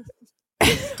behind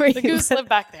the goose live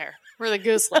back there. Where the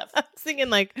goose live. I was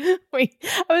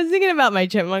thinking about my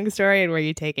chipmunk story and where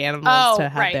you take animals to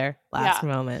have their last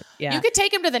moment. Yeah. You could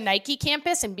take him to the Nike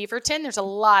campus in Beaverton. There's a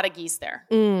lot of geese there.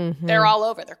 Mm-hmm. They're all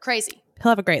over. They're crazy.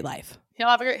 He'll have a great life.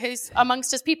 He's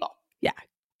amongst his people. Yeah.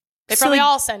 They probably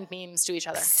all send memes to each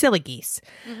other. Silly geese.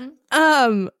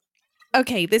 Mm-hmm.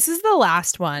 Okay, this is the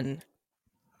last one.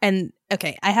 And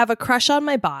okay, I have a crush on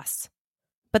my boss,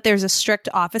 but there's a strict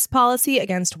office policy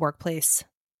against workplace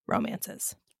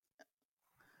romances.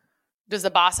 Does the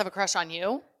boss have a crush on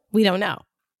you? We don't know.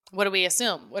 What do we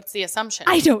assume? What's the assumption?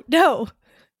 I don't know.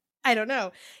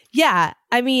 Yeah,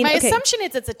 I mean, my assumption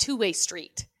is it's a two-way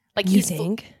street. Like you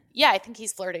think? Yeah, I think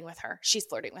he's flirting with her. She's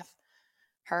flirting with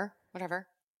her. Whatever.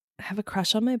 I have a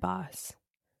crush on my boss,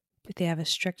 but they have a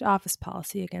strict office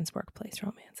policy against workplace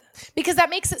romances. Because that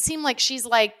makes it seem like she's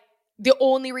like the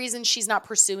only reason she's not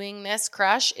pursuing this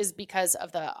crush is because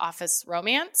of the office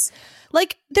romance.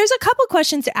 Like, there's a couple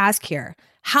questions to ask here.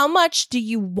 How much do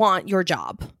you want your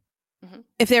job? Mm-hmm.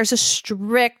 If there's a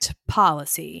strict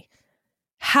policy,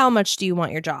 how much do you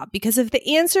want your job? Because if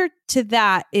the answer to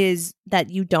that is that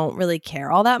you don't really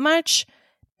care all that much,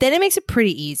 then it makes it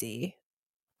pretty easy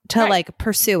to like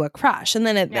pursue a crush. And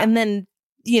then and then,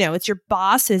 you know, it's your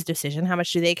boss's decision. How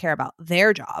much do they care about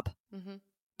their job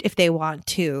if they want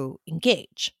to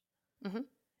engage? Mm-hmm.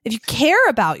 If you care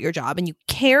about your job and you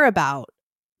care about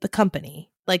the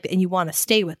company, like, and you want to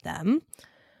stay with them,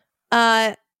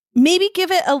 maybe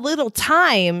give it a little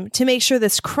time to make sure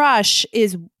this crush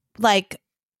is like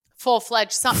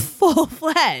full-fledged.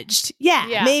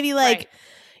 Yeah. Maybe like,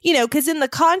 you know, because in the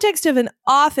context of an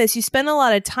office, you spend a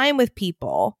lot of time with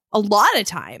people,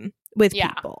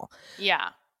 people. Yeah.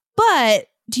 But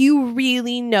do you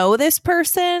really know this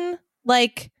person?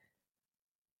 Like,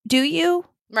 do you?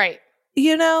 Right.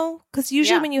 you know? Because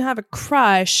usually Yeah. when you have a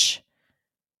crush.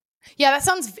 Yeah, that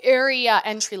sounds very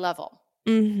entry level.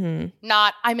 Mm-hmm.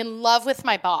 Not, I'm in love with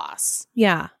my boss.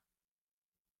 Yeah.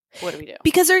 What do we do?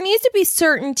 Because there needs to be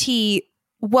certainty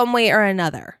one way or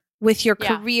another with your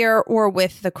Yeah. career or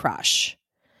with the crush.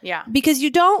 Yeah. Because you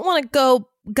don't want to go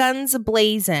guns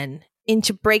a-blazing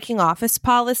into breaking office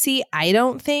policy, I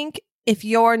don't think, if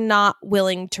you're not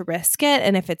willing to risk it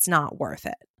and if it's not worth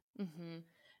it. Mm-hmm.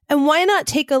 And why not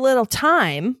take a little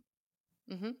time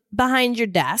Mm-hmm. behind your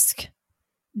desk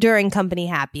during company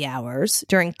happy hours,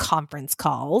 during conference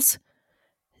calls,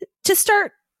 to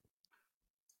start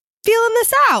feeling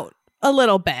this out a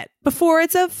little bit before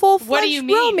it's a full-fledged What do you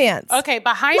mean? romance. Okay,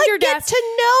 behind Like, your get desk.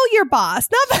 to know your boss.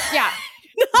 Not Yeah.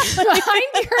 Behind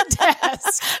your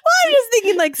desk. Well, I'm just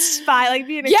thinking like spy, like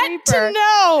being a Get creeper. to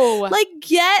know. Like,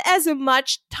 get as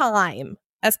much time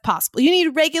as possible. You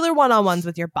need regular one-on-ones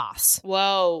with your boss.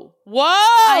 Whoa. Whoa.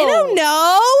 I don't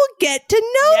know. Get to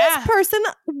know Yeah. this person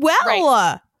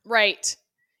well. Right.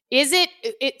 Is it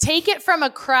take it from a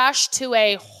crush to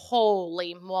a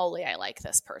holy moly, I like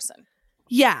this person.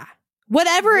 Yeah.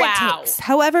 Whatever Wow. it takes,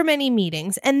 however many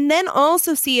meetings. And then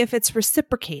also see if it's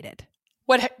reciprocated.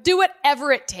 Do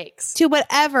whatever it takes. To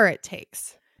whatever it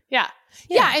takes. Yeah.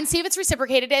 Yeah. Yeah. And see if it's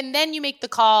reciprocated. And then you make the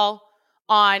call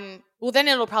on, well, then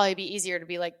it'll probably be easier to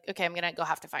be like, okay, I'm going to go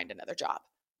have to find another job.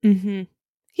 Mm-hmm.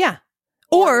 Yeah.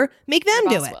 Or make them Your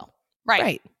do boss it. will.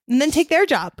 Right. And then take their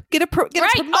job. Get a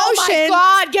promotion. Oh my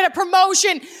God, get a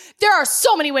promotion. There are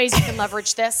so many ways you can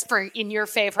leverage this in your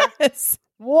favor. Yes.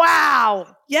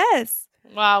 Wow. Yes.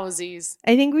 Wowzies.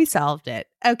 I think we solved it.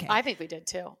 Okay. I think we did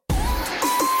too.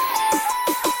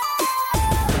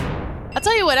 I'll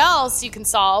tell you what else you can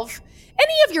solve.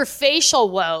 Any of your facial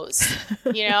woes,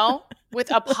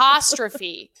 with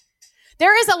apostrophe.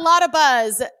 There is a lot of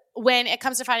buzz when it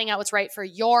comes to finding out what's right for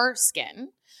your skin.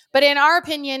 But in our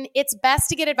opinion, it's best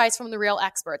to get advice from the real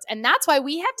experts. And that's why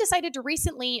we have decided to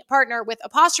recently partner with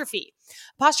Apostrophe.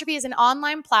 Apostrophe is an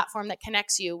online platform that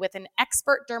connects you with an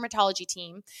expert dermatology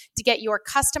team to get your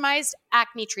customized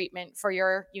acne treatment for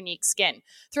your unique skin.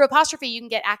 Through Apostrophe, you can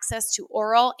get access to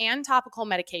oral and topical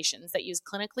medications that use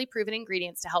clinically proven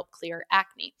ingredients to help clear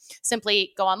acne.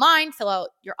 Simply go online, fill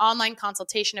out your online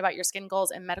consultation about your skin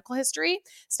goals and medical history,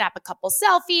 snap a couple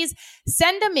selfies,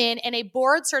 send them in, and a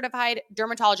board-certified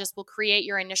dermatologist will create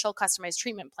your initial customized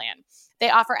treatment plan.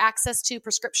 They offer access to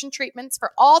prescription treatments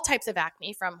for all types of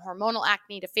acne, from hormonal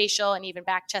acne to facial and even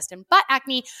back, chest, and butt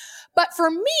acne. But for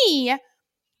me,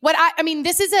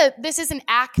 this is an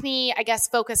acne, I guess,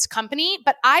 focused company,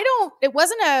 but it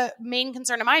wasn't a main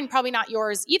concern of mine, probably not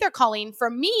yours either, Colleen. For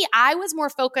me, I was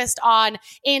more focused on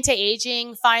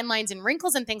anti-aging, fine lines and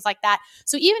wrinkles and things like that.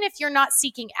 So even if you're not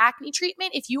seeking acne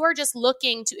treatment, if you are just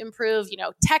looking to improve,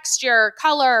 texture,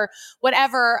 color,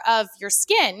 whatever of your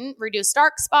skin, reduce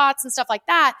dark spots and stuff like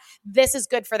that, this is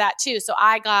good for that too. So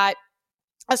I got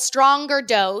a stronger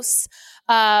dose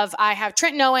of, I have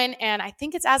tretinoin and I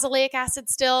think it's azelaic acid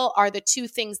still, are the two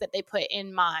things that they put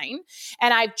in mine.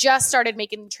 And I've just started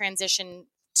making the transition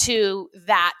to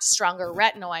that stronger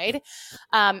retinoid,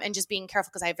 and just being careful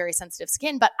because I have very sensitive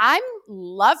skin. But I'm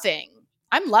loving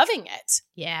it.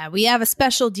 Yeah, we have a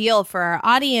special deal for our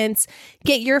audience.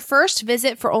 Get your first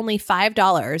visit for only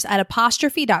 $5 at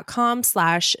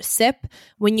apostrophe.com/sip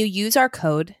when you use our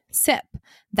code SIP.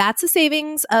 That's a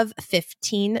savings of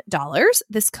 $15.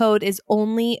 This code is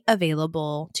only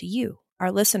available to you, our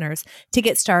listeners. To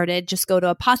get started, just go to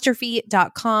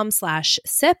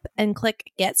apostrophe.com/sip and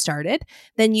click get started.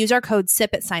 Then use our code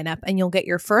SIP at sign up and you'll get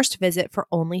your first visit for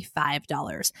only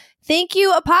 $5. Thank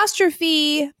you,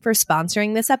 Apostrophe, for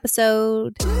sponsoring this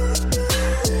episode.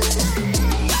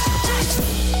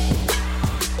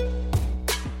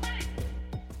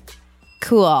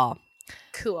 Cool.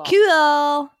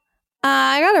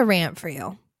 I got a rant for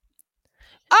you.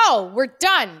 Oh, we're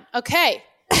done. Okay.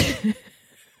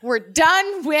 We're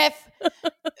done with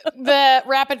the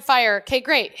rapid fire. Okay,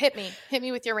 great. Hit me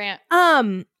with your rant.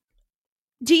 Have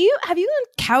you gone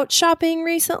couch shopping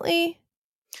recently?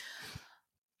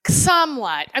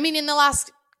 Somewhat. I mean, in the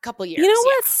last couple years. You know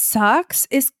what sucks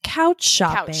is couch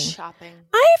shopping. Couch shopping.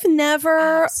 I've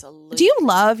never. Absolutely. Do you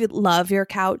love your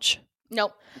couch?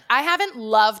 Nope. I haven't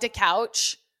loved a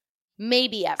couch.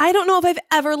 Maybe ever. I don't know if I've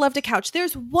ever loved a couch.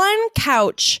 There's one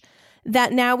couch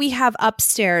that now we have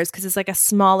upstairs because it's like a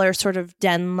smaller sort of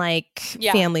den-like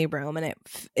family room, and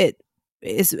it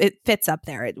fits up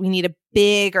there. We need a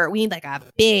big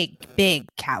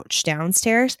couch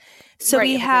downstairs. So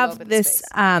we have this,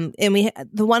 and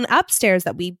the one upstairs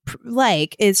that we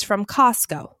like is from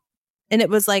Costco, and it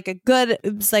was like a good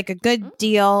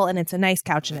deal, and it's a nice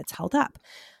couch, and it's held up.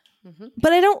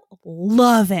 but I don't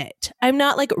love it. I'm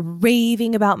not like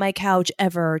raving about my couch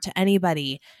ever to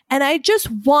anybody. And I just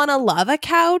want to love a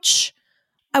couch.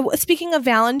 Speaking of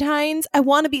Valentine's, I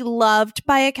want to be loved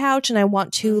by a couch and I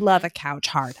want to love a couch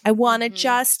hard. I want to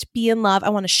just be in love. I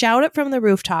want to shout it from the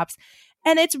rooftops.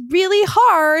 And it's really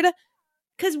hard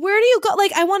because where do you go?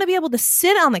 Like, I want to be able to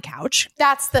sit on the couch.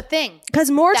 That's the thing.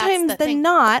 Because more times than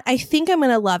not, I think I'm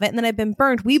going to love it. And then I've been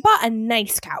burned. We bought a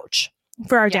nice couch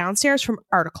for our downstairs from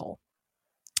Article.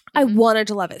 I wanted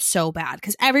to love it so bad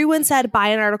because everyone said, buy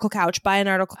an Article couch, buy an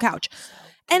Article couch.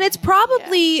 And it's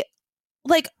probably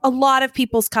like a lot of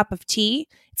people's cup of tea.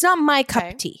 It's not my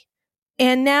cup of tea.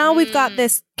 And now we've got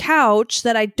this couch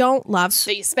that I don't love.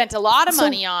 So you spent a lot of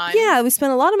money on. Yeah, we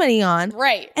spent a lot of money on.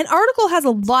 Right. And Article has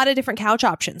a lot of different couch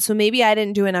options. So maybe I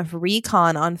didn't do enough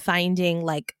recon on finding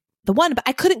like the one, but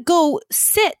I couldn't go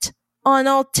sit on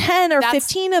all 10 or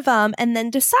 15 of them and then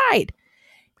decide.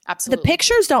 Absolutely. The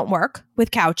pictures don't work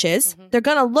with couches. They're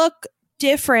going to look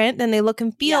different than they look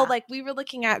and feel. Like we were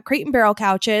looking at Crate and Barrel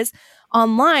couches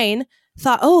online,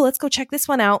 thought, oh, let's go check this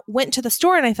one out. Went to the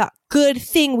store and I thought, good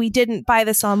thing we didn't buy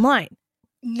this online.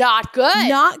 Not good.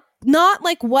 Not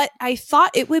like what I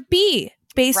thought it would be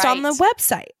based on the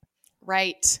website.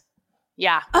 Right.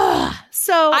 Yeah.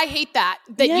 So I hate that.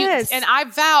 And I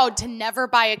vowed to never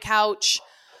buy a couch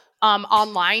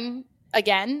online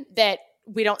again that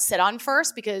we don't sit on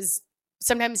first because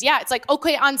sometimes, it's like,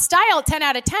 okay, on style, 10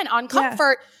 out of 10. On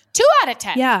comfort, 2 out of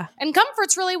 10. Yeah. And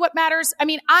comfort's really what matters. I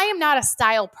mean, I am not a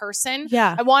style person.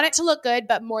 Yeah. I want it to look good,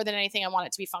 but more than anything, I want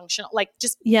it to be functional. Like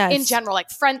just in general, like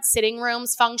front sitting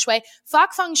rooms, feng shui.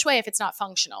 Fuck feng shui if it's not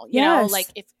functional. You know, like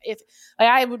if like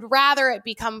I would rather it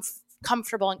become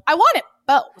comfortable. And I want it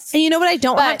both. And you know what I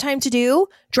don't have time to do?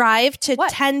 Drive to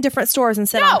 10 different stores and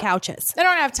sit on couches. I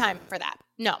don't have time for that.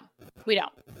 No, we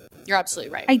don't. You're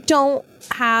absolutely right. I don't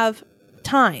have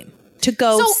time to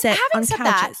go sit on couches.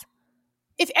 That,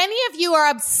 if any of you are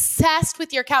obsessed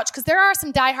with your couch, because there are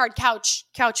some diehard couch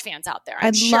fans out there,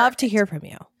 I'd love to hear from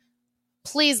you.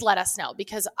 Please let us know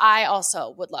because I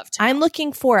also would love to know. I'm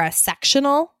looking for a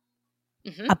sectional,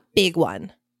 a big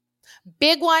one.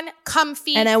 Big one,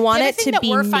 comfy. And I want it to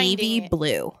be navy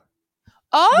blue.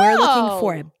 Oh. We're looking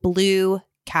for a blue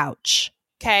couch.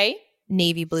 Okay.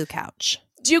 Navy blue couch.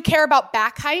 Do you care about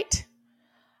back height?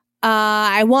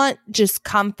 I want just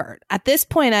comfort. At this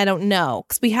point, I don't know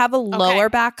because we have a lower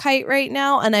back height right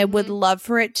now, and I would love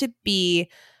for it to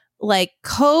be like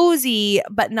cozy,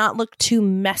 but not look too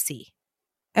messy.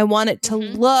 I want it to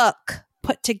look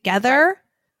put together,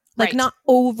 like not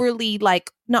overly, like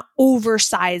not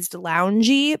oversized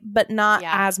loungy, but not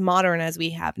as modern as we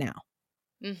have now.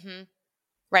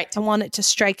 Right. I want it to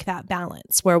strike that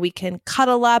balance where we can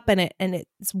cuddle up and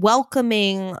it's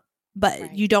welcoming,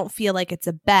 but you don't feel like it's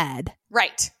a bed.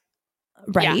 Right.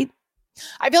 Right. Yeah.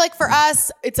 I feel like for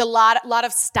us, it's a lot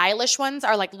of stylish ones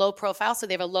are like low profile. So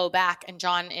they have a low back and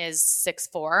John is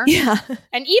 6'4". Yeah.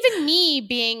 And even me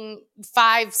being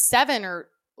 5'7"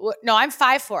 I'm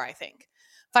 5'4", I think.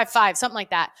 5'5", something like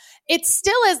that. It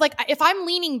still is like, if I'm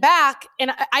leaning back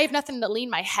and I have nothing to lean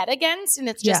my head against and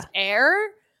it's just air,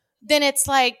 then it's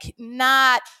like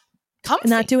not comfy.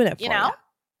 Not doing it for you know?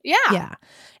 Yeah. Yeah.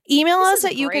 Email us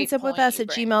at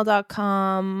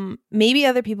youcansipwithus@gmail.com. Maybe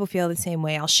other people feel the same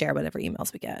way. I'll share whatever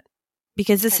emails we get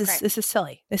because this is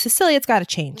silly. This is silly. It's got to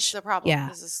change. This is a problem. Yeah.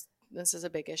 This is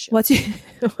a big issue. What's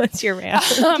your rant?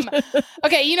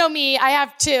 Okay. You know me, I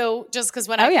have two just because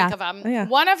when I think of them,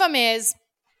 one of them is,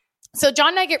 so John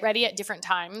and I get ready at different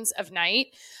times of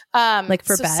night. Like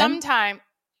for bed? Sometime.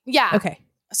 Yeah. Okay.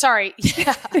 Sorry.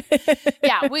 Yeah.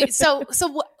 Yeah.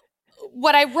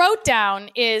 What I wrote down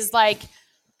is like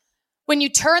when you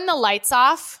turn the lights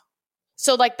off.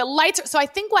 So like the lights. So I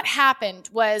think what happened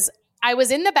was I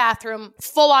was in the bathroom,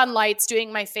 full on lights,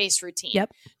 doing my face routine.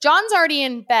 Yep. John's already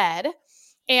in bed.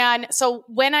 And so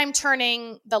when I'm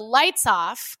turning the lights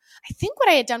off, I think what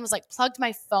I had done was like plugged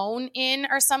my phone in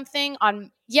or something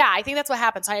on. Yeah, I think that's what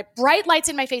happened. So I had bright lights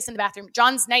in my face in the bathroom.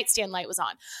 John's nightstand light was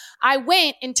on. I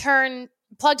went and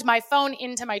plugged my phone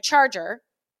into my charger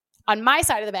on my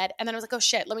side of the bed. And then I was like, oh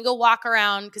shit, let me go walk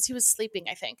around because he was sleeping,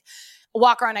 I think.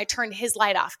 Walk around. I turned his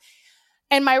light off.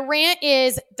 And my rant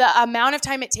is the amount of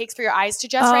time it takes for your eyes to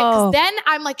adjust, right? Because then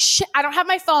I'm like, shit, I don't have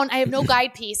my phone. I have no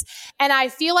guide piece. And I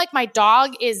feel like my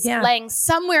dog is laying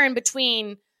somewhere in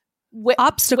between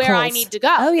obstacles where I need to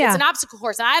go. Oh, yeah. It's an obstacle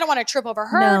course and I don't want to trip over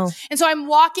her. No. And so I'm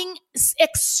walking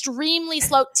extremely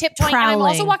slow, tiptoeing. Prowling. And I'm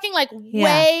also walking like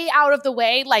way out of the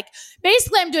way. Like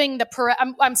basically I'm doing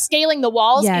I'm scaling the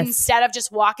walls instead of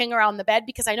just walking around the bed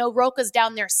because I know Roka's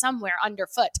down there somewhere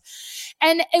underfoot.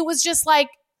 And it was just like,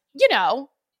 you know,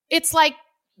 it's like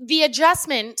the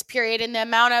adjustment period and the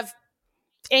amount of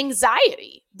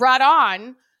anxiety brought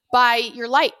on by your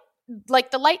light,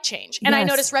 like the light change. And I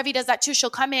noticed Revy does that too. She'll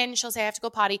come in, she'll say, I have to go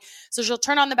potty. So she'll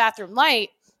turn on the bathroom light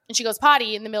and she goes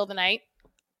potty in the middle of the night.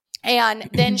 And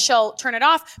then she'll turn it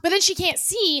off. But then she can't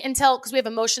see until, because we have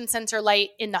a motion sensor light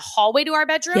in the hallway to our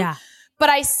bedroom. Yeah. But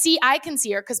I can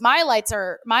see her because my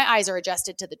eyes are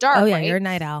adjusted to the dark. Oh yeah, right? you're a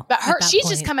night owl. But she's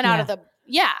just coming out of the,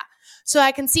 So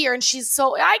I can see her and she's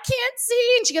I can't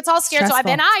see. And she gets all scared. Stressful. So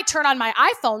then I turn on my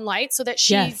iPhone light so that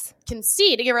she can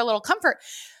see to give her a little comfort.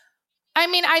 I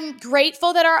mean, I'm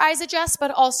grateful that our eyes adjust,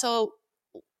 but also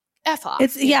F off.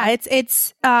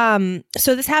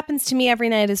 So this happens to me every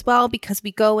night as well because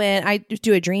we go in, I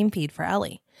do a dream feed for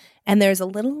Ellie. And there's a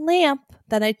little lamp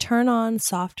that I turn on,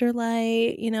 softer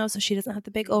light, so she doesn't have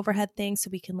the big overhead thing so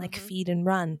we can feed and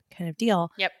run kind of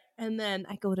deal. Yep. And then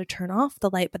I go to turn off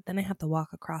the light, but then I have to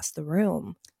walk across the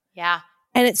room. Yeah.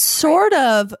 And it's sort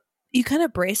of, you kind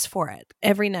of brace for it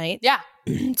every night. Yeah.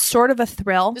 It's sort of a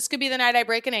thrill. This could be the night I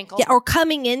break an ankle. Yeah. Or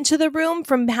coming into the room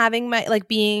from having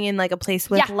being in a place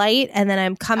with light. And then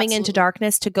I'm coming into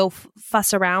darkness to go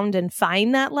fuss around and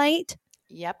find that light.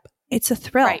 Yep. It's a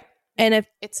thrill. Right. And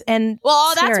that's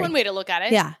scary. one way to look at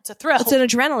it. Yeah. It's a thrill. It's an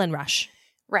adrenaline rush.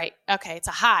 Right. Okay. It's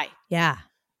a high. Yeah.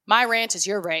 My rant is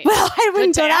your rage. Well, I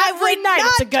wouldn't go every night.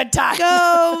 It's a good time.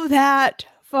 Go that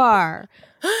far.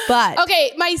 But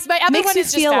okay, my other makes one you is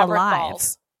just feel fabric alive.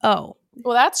 balls. Oh.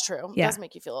 Well, that's true. Yeah. It does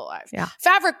make you feel alive. Yeah.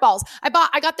 Fabric balls.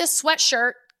 I got this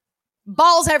sweatshirt.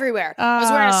 Balls everywhere. I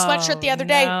was wearing a sweatshirt the other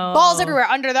day. No. Balls everywhere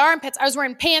under the armpits. I was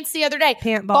wearing pants the other day.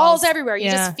 Pant balls everywhere. You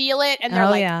just feel it, and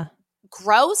they're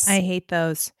gross. I hate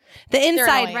those. The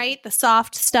inside, right? The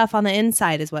soft stuff on the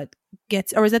inside is what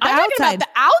gets, or is it the I'm outside? talking about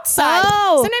the outside.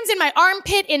 Oh. Sometimes in my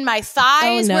armpit, in my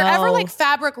thighs, Oh, no. wherever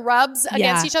fabric rubs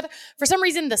against each other. For some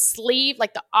reason, the sleeve,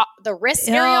 the wrist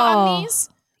area on these,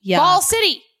 Yuck. Ball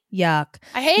City. Yuck.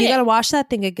 I hate it. You got to wash that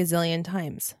thing a gazillion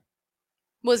times.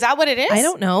 Was that what it is? I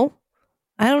don't know.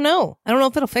 I don't know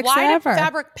if it'll fix it ever.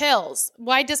 Fabric pills?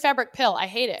 Why does fabric pill? I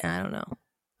hate it. I don't know.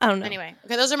 Anyway,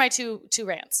 okay, those are my two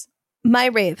rants. My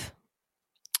rave.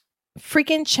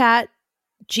 Freaking chat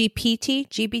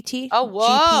GBT. Oh,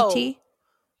 whoa. GPT. Okay.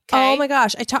 Oh my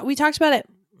gosh. We talked about it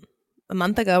a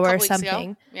month ago or weeks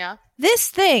something. ago. Yeah. This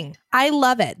thing, I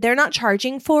love it. They're not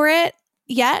charging for it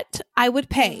yet. I would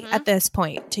pay at this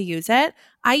point to use it.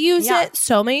 I use it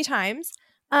so many times.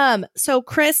 So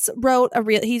Chris wrote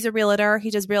he's a realtor.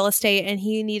 He does real estate and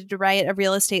he needed to write a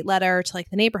real estate letter to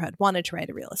the neighborhood, wanted to write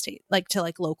a real estate,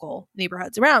 to local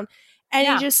neighborhoods around. And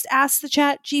he just asked the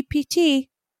chat GPT,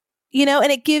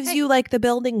 and it gives you the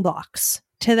building blocks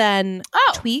to then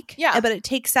tweak. Yeah. But it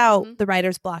takes out the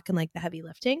writer's block and the heavy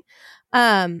lifting.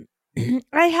 We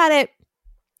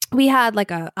had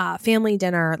a family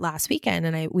dinner last weekend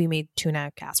and we made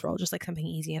tuna casserole, just something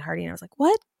easy and hearty. And I was like,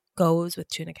 what goes with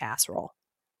tuna casserole?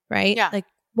 Right? Yeah.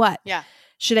 What? Yeah.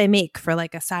 Should I make for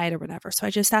a side or whatever? So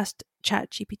I just asked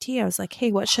ChatGPT. I was like,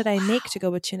 hey, what should I make to go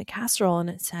with tuna casserole?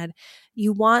 And it said,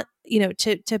 you want,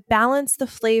 to balance the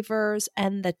flavors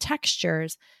and the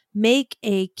textures, make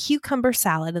a cucumber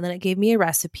salad. And then it gave me a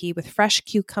recipe with fresh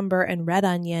cucumber and red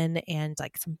onion and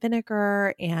some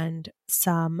vinegar and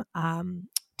some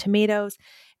tomatoes.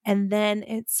 And then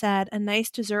it said a nice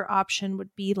dessert option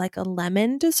would be a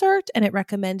lemon dessert. And it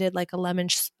recommended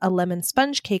a lemon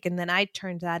sponge cake. And then I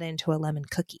turned that into a lemon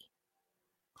cookie.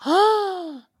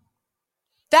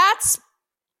 That's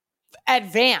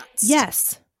advanced.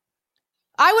 Yes.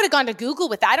 I would have gone to Google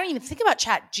with that. I don't even think about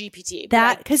Chat GPT.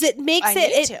 Because it makes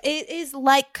it is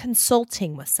like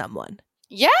consulting with someone.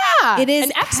 Yeah. It is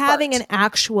an expert. having an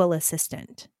actual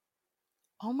assistant.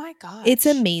 Oh my gosh. It's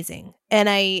amazing. And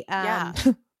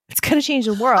it's going to change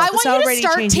the world. I want you to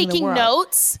start taking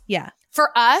notes. Yeah. For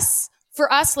us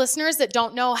listeners that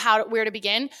don't know where to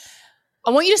begin,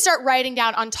 I want you to start writing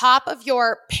down on top of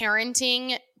your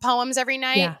parenting poems every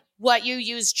night what you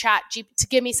use Chat GPT to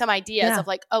give me some ideas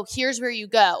of here's where you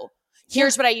go.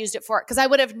 Here's what I used it for. Because I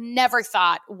would have never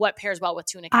thought what pairs well with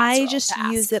tuna casserole. I just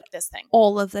use it this thing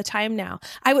all of the time now.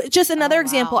 Just another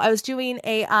example. I was doing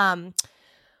a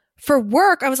for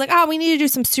work. I was like, we need to do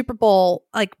some Super Bowl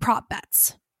prop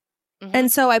bets. Mm-hmm.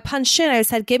 And so I punched in. I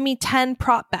said, give me 10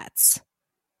 prop bets.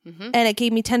 Mm-hmm. And it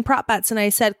gave me 10 prop bets. And I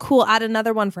said, cool, add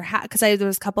another one for because there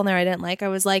was a couple in there I didn't like. I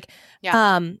was like,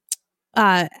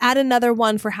 add another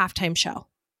one for halftime show.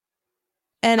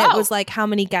 And it was how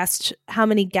many guest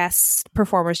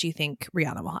performers do you think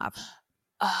Rihanna will have?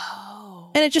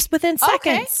 Oh. And it just within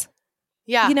seconds.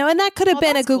 Yeah. And that could have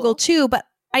been a Google too, but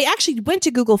I actually went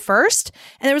to Google first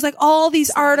and there was all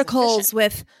these articles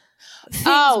with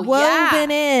things woven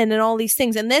in and all these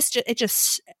things. And this,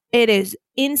 It is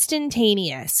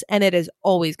instantaneous and it is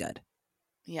always good.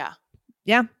 Yeah.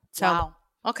 Yeah. So Wow.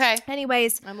 Okay.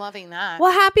 anyways, I'm loving that.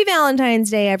 well, happy Valentine's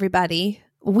Day, everybody.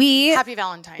 We Happy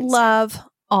Valentine's love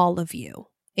all of you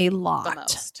a lot. Day. The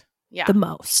most. Yeah. The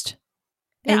most.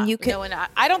 Yeah. And you can. No one,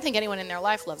 I don't think anyone in their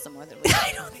life loves them more than we do.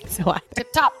 I don't think so either.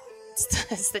 Tip top.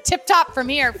 It's the tip top from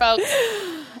here, folks.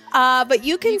 But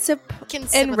you can sip Can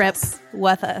sip and with rip us.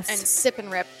 with us. And sip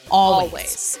and rip Always.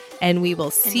 always. And we will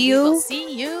And see we you will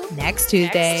see you next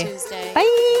Tuesday. Next Tuesday. Bye.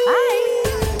 Bye.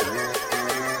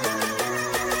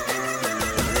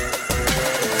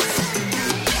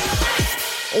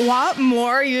 Want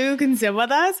more? You can sit with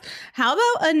us. How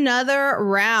about another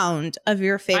round of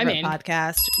your favorite in.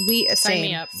 podcast? Sign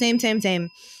me up. Same.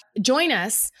 Join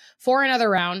us for another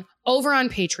round over on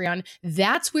Patreon.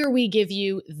 That's where we give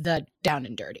you the down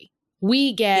and dirty.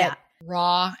 We get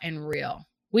raw and real.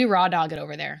 We raw dog it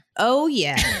over there. Oh,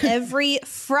 yeah. Every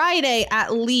Friday,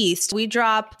 at least, we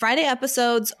drop Friday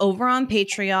episodes over on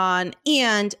Patreon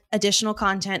and additional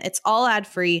content. It's all ad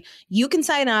free. You can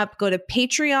sign up. Go to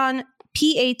Patreon,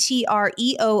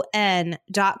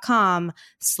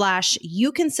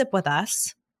 patreon.com/you can sip with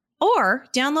us, or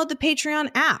download the Patreon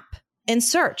app and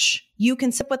search You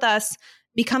Can Sip With Us.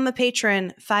 Become a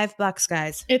patron. $5,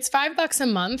 guys. It's $5 a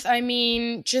month. I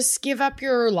mean, just give up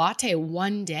your latte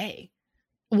one day.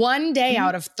 One day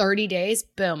out of 30 days,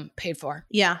 boom, paid for.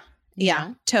 Yeah. You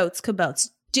know? Totes, kabotes.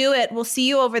 Do it. We'll see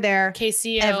you over there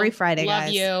KCO. every Friday, Love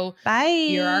guys. you. Bye.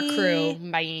 You're our crew.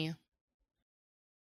 Bye.